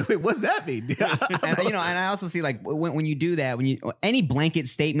cheating. I was like, wait, what's that mean? And and I also see like when you do that, any blanket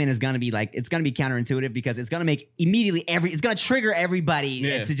statement is gonna be like it's gonna be counterintuitive because it's gonna make immediately it's gonna trigger everybody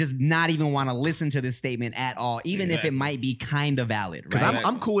to just not even want to listen to this statement at all, even if it might be kind of valid. Because Right?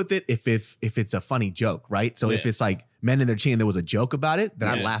 I'm cool with it if it's a funny joke, right? So if Yeah. it's like men and their cheating, there was a joke about it, then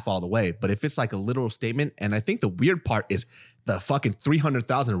I Yeah. laugh all the way. But if it's like a literal statement, and I think the weird part is the fucking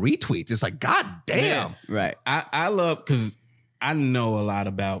 300,000 retweets. It's like, god damn. Right. I love because I know a lot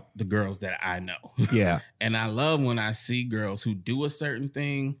about the girls that I know. Yeah. And I love when I see girls who do a certain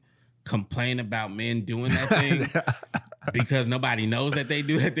thing complain about men doing that thing because nobody knows that they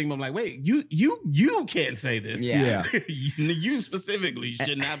do that thing. I'm like, wait, you can't say this. Yeah. you specifically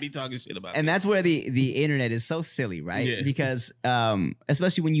should not be talking shit about And this. that's where the internet is so silly, right? Yeah. Because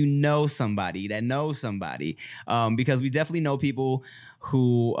especially when you know somebody that knows somebody, because we definitely know people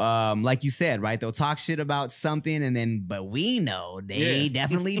who, like you said, right? They'll talk shit about something, but we know they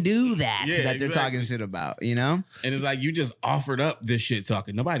definitely do that Yeah, that they're exactly. talking shit about, you know? And it's like you just offered up this shit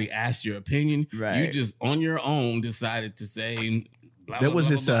talking. Nobody asked your opinion. Right. You just on your own decided to say. Blah, There blah, was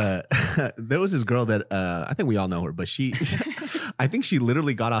blah, this blah, blah. there was this girl that I think we all know her, but she I think she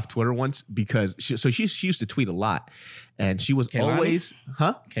literally got off Twitter once because she used to tweet a lot, and she was Kehlani? always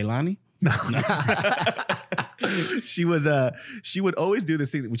Kaylani? she would always do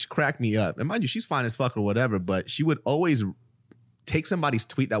this thing which cracked me up. And mind you, she's fine as fuck or whatever, but she would always take somebody's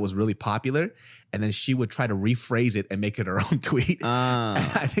tweet that was really popular, and then she would try to rephrase it and make it her own tweet. And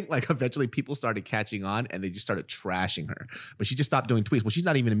I think like eventually people started catching on and they just started trashing her. But she just stopped doing tweets. Well, she's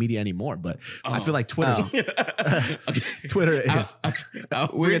not even in media anymore, but I feel like Twitter is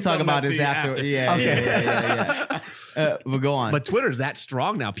We're gonna talk about this after. Yeah. But go on. But Twitter's that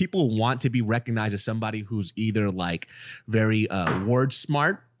strong now. People want to be recognized as somebody who's either like very word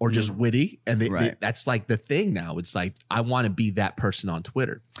smart or just witty, and that's like the thing now. It's like I want to be that person on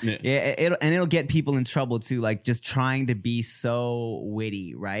Twitter. Yeah, it'll get people in trouble too, like just trying to be so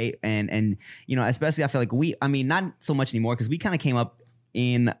witty, right? And you know, especially I feel like not so much anymore because we kind of came up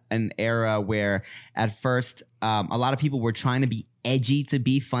in an era where at first a lot of people were trying to be edgy to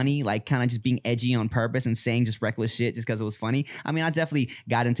be funny, like kind of just being edgy on purpose and saying just reckless shit just because it was funny. I mean, I definitely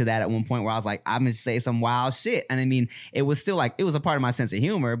got into that at one point where I was like, I'm gonna say some wild shit. And I mean, it was still like, it was a part of my sense of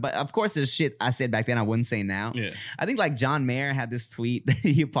humor, but of course there's shit I said back then I wouldn't say now. Yeah. I think like John Mayer had this tweet that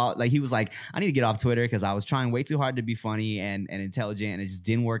he was like, I need to get off Twitter because I was trying way too hard to be funny and intelligent and it just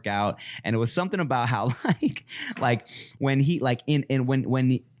didn't work out. And it was something about how like when he like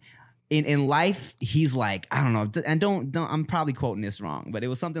when in life, he's like, I don't know, and don't I'm probably quoting this wrong, but it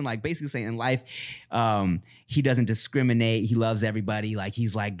was something like basically saying in life, he doesn't discriminate, he loves everybody, like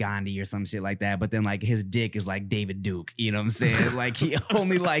he's like Gandhi or some shit like that. But then like his dick is like David Duke, you know what I'm saying? Like he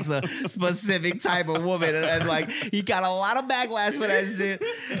only likes a specific type of woman, and like he got a lot of backlash for that shit.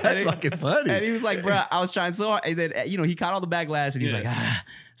 That's fucking funny. And he was like, bro, I was trying so hard, and then he caught all the backlash, and he's like,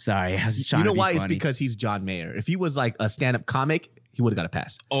 sorry, I was just trying. You know to be why? It's funny. because he's John Mayer. If he was like a stand-up comic, he would have got a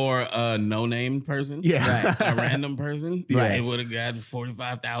pass. Or a no-name person. Yeah. A random person. Right. It would have got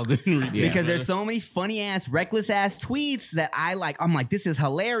 45,000 retweets. Because there's so many funny ass, reckless ass tweets that I like. I'm like, this is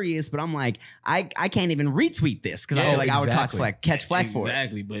hilarious, but I'm like, I can't even retweet this because I feel like I would catch flack for it.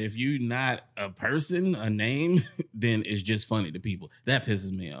 Exactly. But if you're not a person, a name, then it's just funny to people. That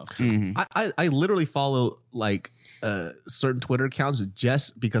pisses me off too. Mm-hmm. I literally follow like certain Twitter accounts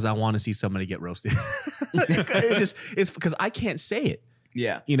just because I want to see somebody get roasted. It's because I can't say it.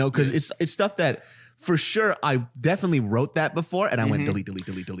 Yeah. Because it's stuff that for sure I definitely wrote that before and I went delete.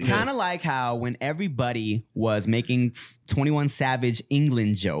 Kind of like how when everybody was making 21 Savage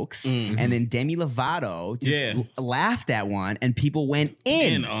England jokes and then Demi Lovato just laughed at one and people went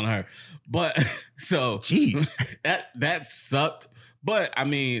in on her. But so jeez, that sucked. But I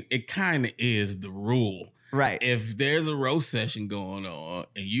mean, it kind of is the rule. Right. If there's a roast session going on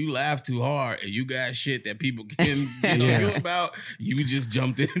and you laugh too hard and you got shit that people can get on you about, you just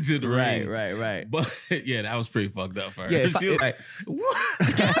jumped into the ring. Right. But yeah, that was pretty fucked up for her. Yeah, She was like, what?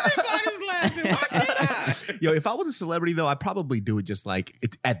 Everybody's laughing. Why can't I? Yo, if I was a celebrity though, I'd probably do it just like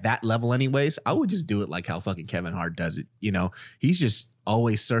at that level anyways. I would just do it like how fucking Kevin Hart does it. He's just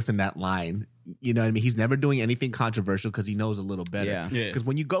always surfing that line. You know what I mean? He's never doing anything controversial because he knows a little better. Yeah. Because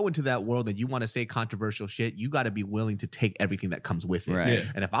when you go into that world and you want to say controversial shit, you got to be willing to take everything that comes with it. Right. Yeah.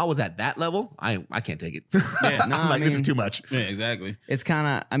 And if I was at that level, I can't take it. Yeah. No, I'm like, I this is mean- too much. Yeah, exactly. It's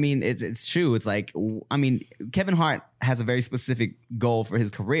kind of, it's true. It's like, Kevin Hart has a very specific goal for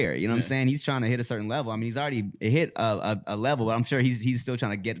his career. You know what I'm saying? He's trying to hit a certain level. I mean, he's already hit a level, but I'm sure he's still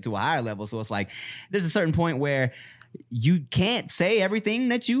trying to get to a higher level. So it's like, there's a certain point where you can't say everything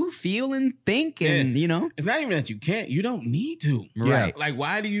that you feel and think, and It's not even that you can't. You don't need to. Right. Like,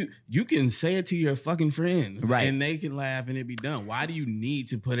 why do you can say it to your fucking friends, right, and they can laugh and it be done. Why do you need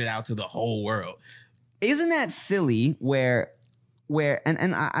to put it out to the whole world? Isn't that silly? Where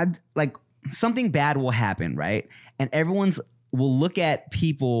I like something bad will happen, right? And will look at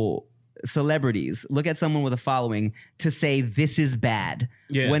people, celebrities, look at someone with a following to say this is bad.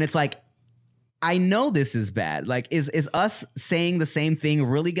 Yeah. When it's like, I know this is bad. Like, is us saying the same thing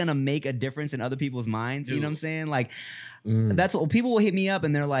really gonna make a difference in other people's minds? You know what I'm saying? Like, that's what people will hit me up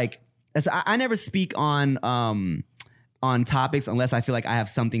and they're like, I never speak on topics unless I feel like I have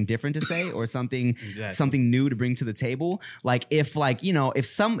something different to say or something new to bring to the table. Like if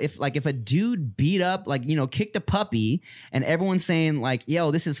a dude beat up, kicked a puppy and everyone's saying like,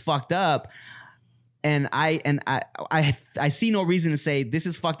 yo, this is fucked up. And I see no reason to say this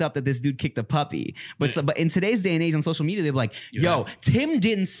is fucked up that this dude kicked a puppy. But in today's day and age on social media, they're like, yo, Tim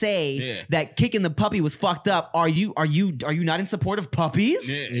didn't say that kicking the puppy was fucked up. Are you not in support of puppies?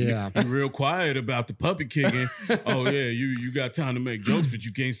 Yeah. You're real quiet about the puppy kicking. Oh yeah, you got time to make jokes, but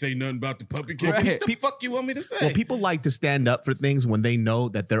you can't say nothing about the puppy kicking. Right. What the fuck you want me to say? Well, people like to stand up for things when they know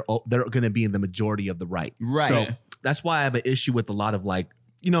that they're going to be in the majority of the right. Right. So that's why I have an issue with a lot of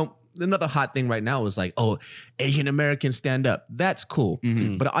another hot thing right now is like, oh, Asian Americans stand up. That's cool.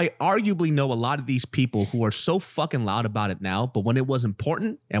 Mm-hmm. But I arguably know a lot of these people who are so fucking loud about it now, but when it was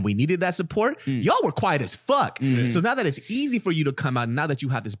important and we needed that support, y'all were quiet as fuck. Mm-hmm. So now that it's easy for you to come out, now that you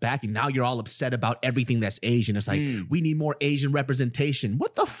have this backing, now you're all upset about everything that's Asian. It's like, we need more Asian representation.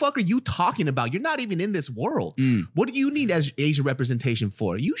 What the fuck are you talking about? You're not even in this world. What do you need as Asian representation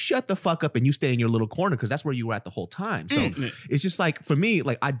for? You shut the fuck up and you stay in your little corner because that's where you were at the whole time. So it's just like, for me,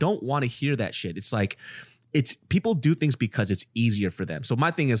 like, I don't want to hear that shit. It's like, people do things because it's easier for them. So my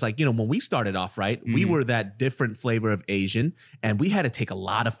thing is like, when we started off, right, we were that different flavor of Asian and we had to take a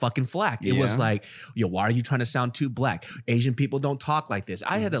lot of fucking flack. It was like, why are you trying to sound too black? Asian people don't talk like this.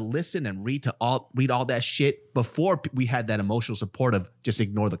 I had to listen and read all that shit before we had that emotional support of just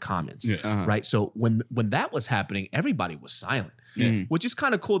ignore the comments, right? So when that was happening, everybody was silent. Which is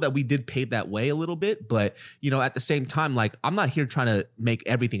kind of cool that we did pave that way a little bit, but at the same time, like, I'm not here trying to make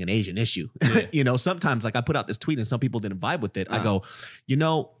everything an Asian issue. Sometimes, like, I put out this tweet and some people didn't vibe with it. I go,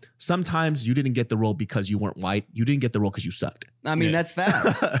 sometimes you didn't get the role because you weren't white. You didn't get the role because you sucked. I mean, that's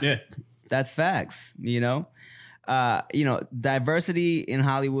facts. Yeah. That's facts. Diversity in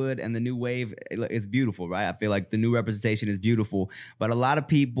Hollywood and the new wave is beautiful, right? I feel like the new representation is beautiful, but a lot of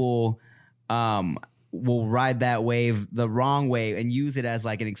people, will ride that wave the wrong way and use it as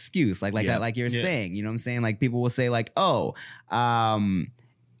like an excuse, like Yeah. like you're saying, you know what I'm saying? Like people will say like, oh,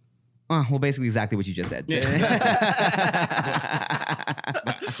 well, basically exactly what you just said.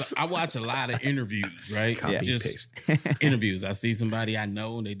 So I watch a lot of interviews, right? Copy and Just paste. interviews. I see somebody I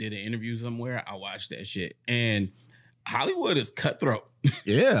know and they did an interview somewhere. I watch that shit. And Hollywood is cutthroat.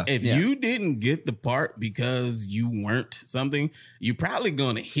 Yeah. If you didn't get the part because you weren't something, you're probably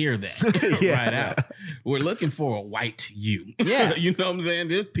going to hear that Yeah. right out. We're looking for a white you. Yeah. You know what I'm saying?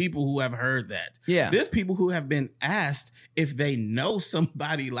 There's people who have heard that. Yeah. There's people who have been asked if they know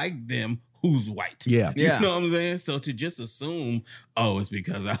somebody like them who's white. Yeah. Yeah. You know what I'm saying? So to just assume, oh, it's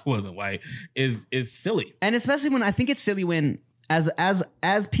because I wasn't white is silly. And especially when I think it's silly when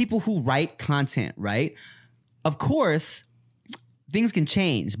as people who write content, right? Of course, things can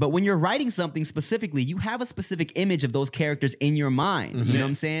change, but when you're writing something specifically, you have a specific image of those characters in your mind. You know what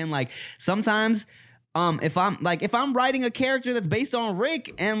I'm saying? Like sometimes if I'm writing a character that's based on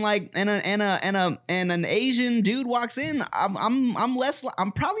Rick and like and an Asian dude walks in, I'm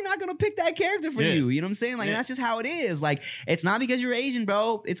probably not gonna pick that character for Yeah. you. You know what I'm saying? Like Yeah. that's just how it is. Like it's not because you're Asian,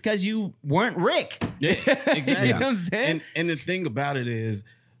 bro. It's because you weren't Rick. Yeah, exactly. You know what I'm saying? And the thing about it is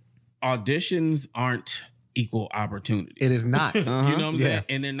auditions aren't equal opportunity. It is not. You know what I'm Yeah. saying?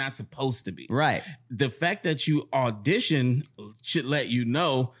 And they're not supposed to be. Right. The fact that you audition should let you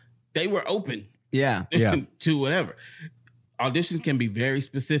know they were open Yeah. Yeah. to whatever. Auditions can be very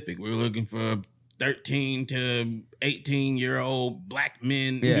specific. We're looking for 13 to 18-year-old black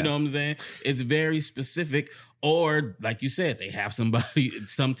men. Yeah. You know what I'm saying? It's very specific. Or, like you said, they have somebody,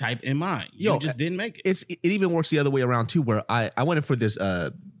 some type in mind. You Yo, just didn't make it. It even works the other way around too, where I went in for this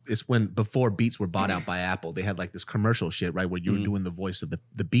it's when before Beats were bought out by Apple, they had like this commercial shit, right? Where you were doing the voice of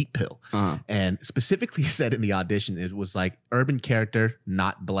the beat pill. And specifically said in the audition, it was like urban character,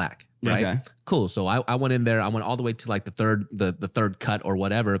 not black. Right. Okay. Cool. So I went in there, I went all the way to like the third cut or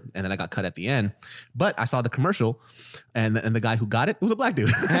whatever, and then I got cut at the end. But I saw the commercial and the guy who got it was a black dude.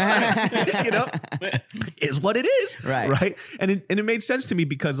 You know, is what it is. Right. Right. And it made sense to me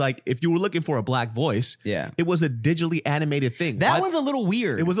because like if you were looking for a black voice, Yeah. it was a digitally animated thing. That one's a little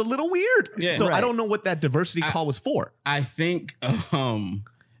weird. It was a little weird. Yeah. So I Right. don't know what that diversity call was for. I think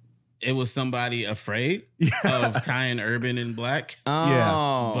it was somebody afraid of tying urban and black,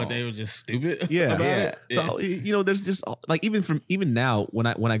 Oh. but they were just stupid Yeah. about Yeah. it. So you know, there's just like even now when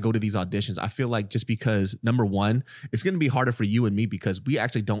I go to these auditions, I feel like just because number one, it's going to be harder for you and me because we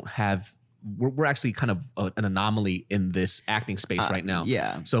actually don't have. We're actually kind of an anomaly in this acting space right now.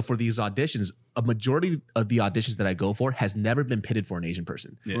 yeah. So for these auditions, a majority of the auditions that I go for has never been pitted for an Asian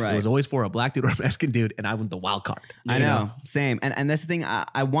person. Right. It was always for a black dude or a Mexican dude, and I went the wild card. I You know, same, and that's the thing.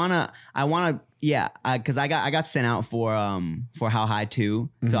 I wanna, yeah, because I got sent out for How High 2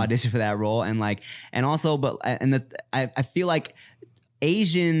 to audition for that role, and like, and also, but I feel like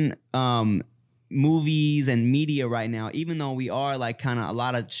Asian movies and media right now, even though we are like kind of a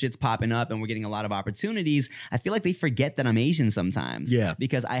lot of shit's popping up and we're getting a lot of opportunities, I feel like they forget that I'm Asian sometimes. Yeah.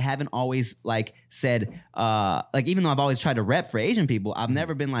 Because I haven't always like said, like even though I've always tried to rep for Asian people, I've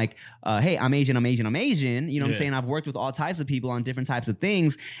never been like, hey, I'm Asian. You know what I'm saying? I've worked with all types of people on different types of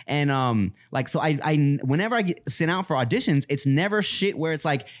things. And like, so I whenever I get sent out for auditions, it's never shit where it's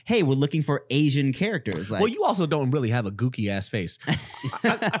like, hey, we're looking for Asian characters. Like, Well, you also don't really have a gooky ass face.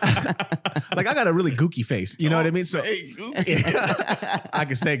 Like I got a really gooky face. You know what I mean? So Hey, Goofy. I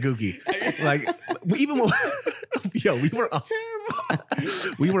can say gooky. Like even when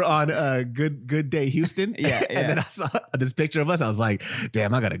we were on Good Day Houston. Yeah, And then I saw this picture of us. I was like,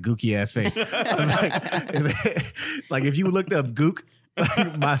 damn, I got a gooky ass face. I was like if you looked up gook,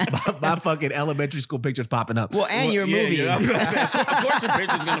 my fucking elementary school picture's popping up. well, and your movie. Yeah, of course your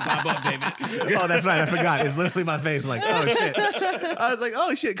picture's gonna pop up, David. Oh, that's right. I forgot. It's literally my face. Like, oh shit. I was like,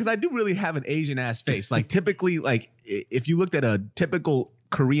 oh shit, because I do really have an Asian ass face. Like, typically, like if you looked at a typical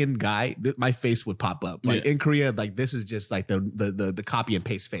Korean guy, my face would pop up. Like Yeah. in Korea, like this is just like the copy and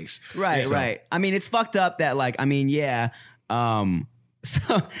paste face. Right, So- right. I mean, it's fucked up that like, I mean, yeah.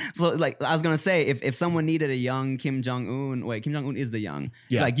 So like I was gonna say, if someone needed a young Kim Jong Un, Kim Jong Un is the young,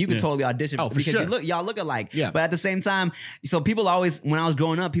 Yeah. like you could Yeah. totally audition Oh, for because sure. y'all look alike. Yeah. But at the same time, so people always, when I was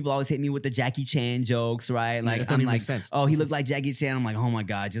growing up, people always hit me with the Jackie Chan jokes, right? Like it don't I'm even like, make sense. oh, he looked like Jackie Chan. I'm like, oh my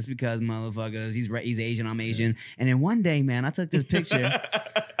god, just because motherfuckers, he's Asian, I'm Asian. And then one day, man, I took this picture.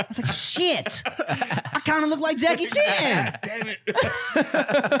 I was like, shit, I kind of look like Jackie Chan. Damn it.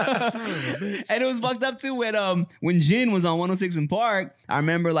 Son of a bitch. And it was fucked up too when Jin was on 106 in Park. I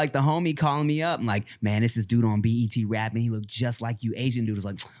remember like the homie calling me up and like, man, this is dude on BET rapping. He looked just like you. Asian dude was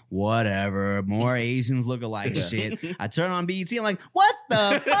like, whatever. More Asians look alike shit. I turn on BET. I'm like, what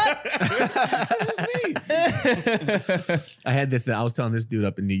the fuck? I had this. I was telling this dude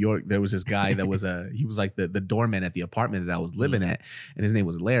up in New York. There was this guy that was he was like the doorman at the apartment that I was living at, and his name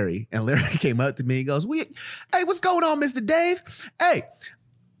was Larry. And Larry came up to me. He goes, "Hey, what's going on, Mr. Dave? Hey,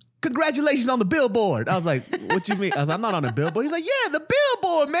 congratulations on the billboard." I was like, "What you mean?" I was like, "I'm not on a billboard." He's like, "Yeah, the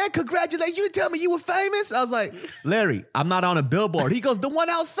billboard, man. Congratulations. You didn't tell me you were famous." I was like, "Larry, I'm not on a billboard." He goes, "The one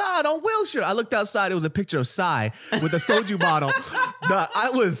outside on Wilshire." I looked outside. It was a picture of Psy with a soju bottle.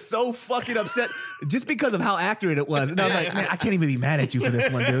 I was so fucking upset just because of how accurate it was. And I was like, "Man, I can't even be mad at you for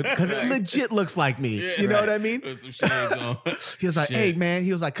this one, dude, because it legit looks like me." You know what I mean? With some shades on. He was like, "Hey, man."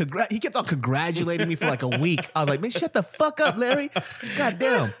 He was like, he kept on congratulating me for like a week. I was like, "Man, shut the fuck up, Larry. God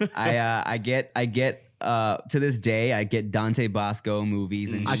damn." I get to this day, I get Dante Bosco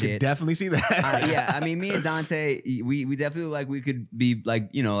movies and I shit. could definitely see that. Yeah, I mean, me and Dante, we definitely like we could be like,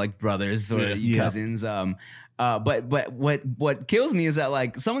 you know, like brothers or cousins. But what kills me is that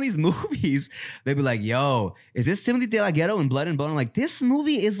like some of these movies, they'd be like, "Yo, is this Timothy De La Ghetto and Blood and Bone?" I'm like, this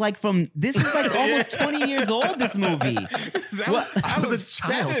movie is like this is like almost 20 years old. This movie. I was a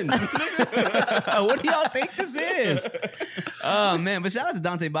child. What do y'all think this is? Oh man, but shout out to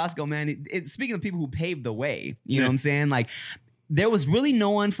Dante Bosco, man. Speaking of people who paved the way, you know what I'm saying? Like, there was really no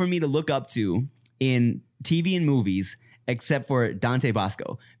one for me to look up to in TV and movies except for Dante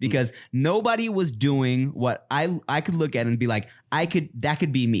Bosco, because nobody was doing what I could look at and be like, that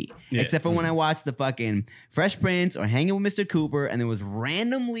could be me. Yeah. Except for when I watched the fucking Fresh Prince or Hanging with Mr. Cooper, and there was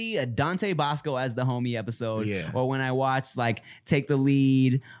randomly a Dante Bosco as the homie episode. Yeah. Or when I watched like Take the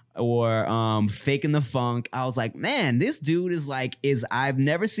Lead or Faking the Funk, I was like, man, this dude is I've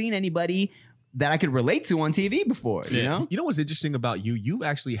never seen anybody that I could relate to on TV before. You know? You know what's interesting about you? You've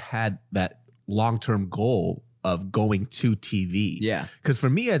actually had that long-term goal of going to TV. Yeah. Because for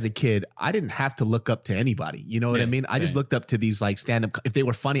me as a kid, I didn't have to look up to anybody. You know what I mean? I just looked up to these like stand-up. If they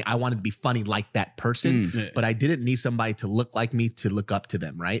were funny, I wanted to be funny like that person. But I didn't need somebody to look like me to look up to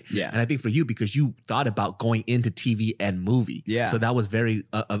them, right? Yeah. And I think for you, because you thought about going into TV and movie. Yeah. So that was a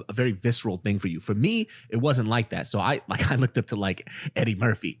very visceral thing for you. For me, it wasn't like that. So I looked up to like Eddie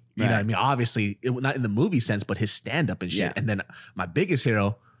Murphy. You know what I mean? Obviously, not in the movie sense, but his stand-up and shit. Yeah. And then my biggest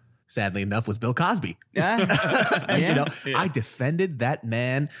hero, sadly enough, was Bill Cosby. Yeah. You know, I defended that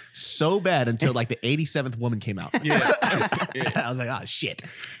man so bad until like the 87th woman came out. Yeah. I was like, oh, shit.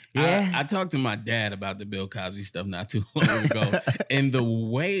 Yeah. I talked to my dad about the Bill Cosby stuff not too long ago. And the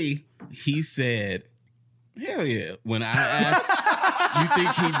way he said, hell yeah, when I asked, you think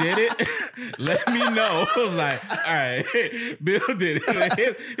he did it? Let me know. I was like, all right, Bill did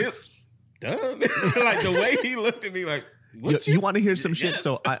it. It's done. Like the way he looked at me like, you want to hear some shit?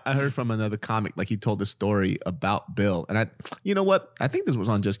 So I heard from another comic, like he told this story about Bill. And you know what? I think this was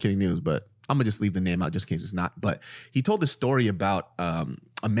on Just Kidding News, but I'm going to just leave the name out just in case it's not. But he told this story about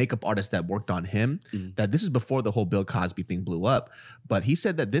a makeup artist that worked on him, that this is before the whole Bill Cosby thing blew up. But he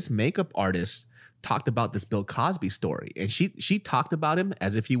said that this makeup artist talked about this Bill Cosby story, and she talked about him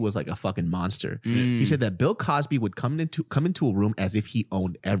as if he was like a fucking monster. He said that Bill Cosby would come into a room as if he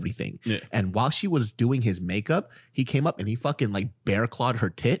owned everything. And while she was doing his makeup, he came up and he fucking like bear clawed her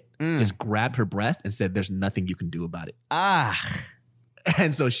tit, just grabbed her breast and said, "There's nothing you can do about it."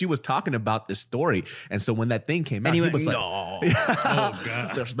 And so she was talking about this story. And so when that thing came out, he was like, "No, oh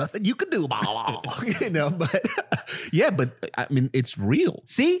God, there's nothing you can do about it." You know, but yeah, but I mean, it's real.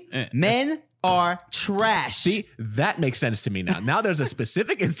 See, men are trash. See, that makes sense to me now. Now there's a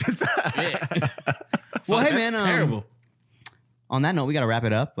specific instance. Well, hey man, terrible. On that note, we got to wrap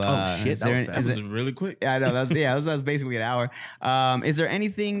it up. Shit, that was really quick. Yeah, I know. That was basically an hour. Is there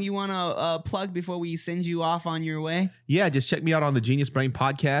anything you want to plug before we send you off on your way? Yeah, just check me out on the Genius Brain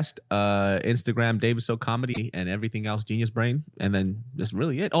podcast, Instagram, David So Comedy, and everything else Genius Brain. And then that's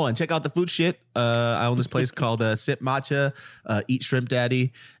really it. Oh, and check out the food shit. I own this place called Sip Matcha, Eat Shrimp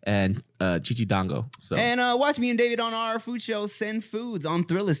Daddy, and Chichi Dango. So watch me and David on our food show, Send Foods, on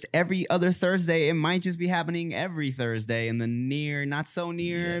Thrillist every other Thursday. It might just be happening every Thursday in the near, not so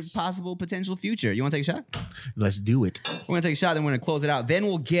near, possible potential future. You want to take a shot? Let's do it. We're going to take a shot, then we're going to close it out. Then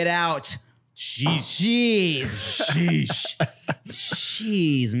we'll get out. Jeez,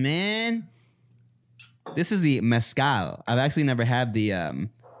 man. This is the mezcal. I've actually never had the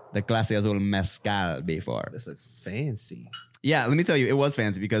Clase Azul mezcal before. This looks fancy. Yeah, let me tell you, it was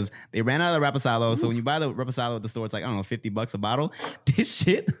fancy because they ran out of the Reposado. So when you buy the Reposado at the store, it's like, I don't know, $50 a bottle. This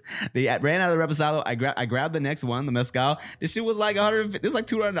shit, they ran out of the Reposado. I grabbed the next one, the Mezcal. This shit was like $150. This was like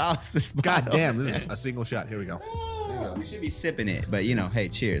 $200 this bottle. God damn, this is a single shot. Here we go. We should be sipping it, but you know, hey,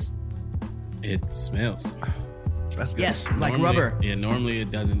 cheers. It smells. That's good. Yes, like Normally- rubber. Yeah, normally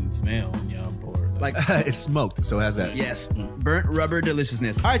it doesn't smell when y'all pour it. Like, It's smoked, so it has that. yes, burnt rubber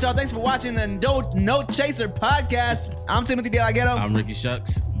deliciousness. All right, y'all, thanks for watching the No Chaser podcast. I'm Timothy De La Ghetto. I'm Ricky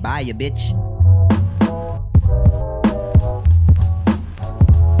Shucks. Bye, you bitch.